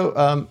 Yeah. So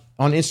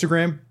on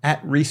Instagram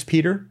 @Reese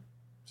Peter.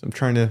 I'm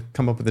trying to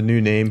come up with a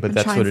new name, but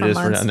that's what it is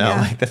for now.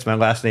 Yeah. Like, that's my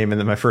last name and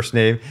then my first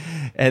name.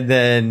 And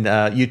then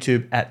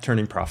YouTube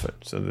 @Turning Profit.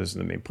 So those are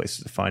the main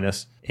places to find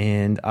us.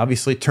 And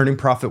obviously Turning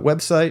Profit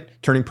website,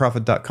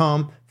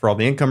 turningprofit.com for all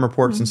the income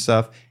reports and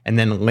stuff. And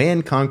then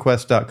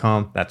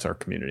landconquest.com. That's our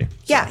community. So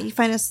yeah, you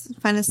find us.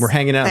 We're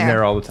hanging out in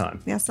there all the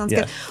time. Yeah, sounds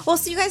good. We'll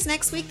see you guys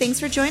next week. Thanks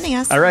for joining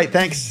us. All right,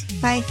 thanks.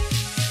 Bye.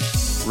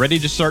 Ready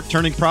to start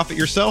turning profit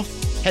yourself?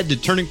 Head to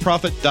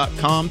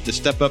turningprofit.com to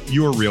step up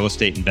your real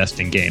estate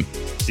investing game.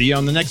 See you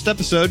on the next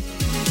episode.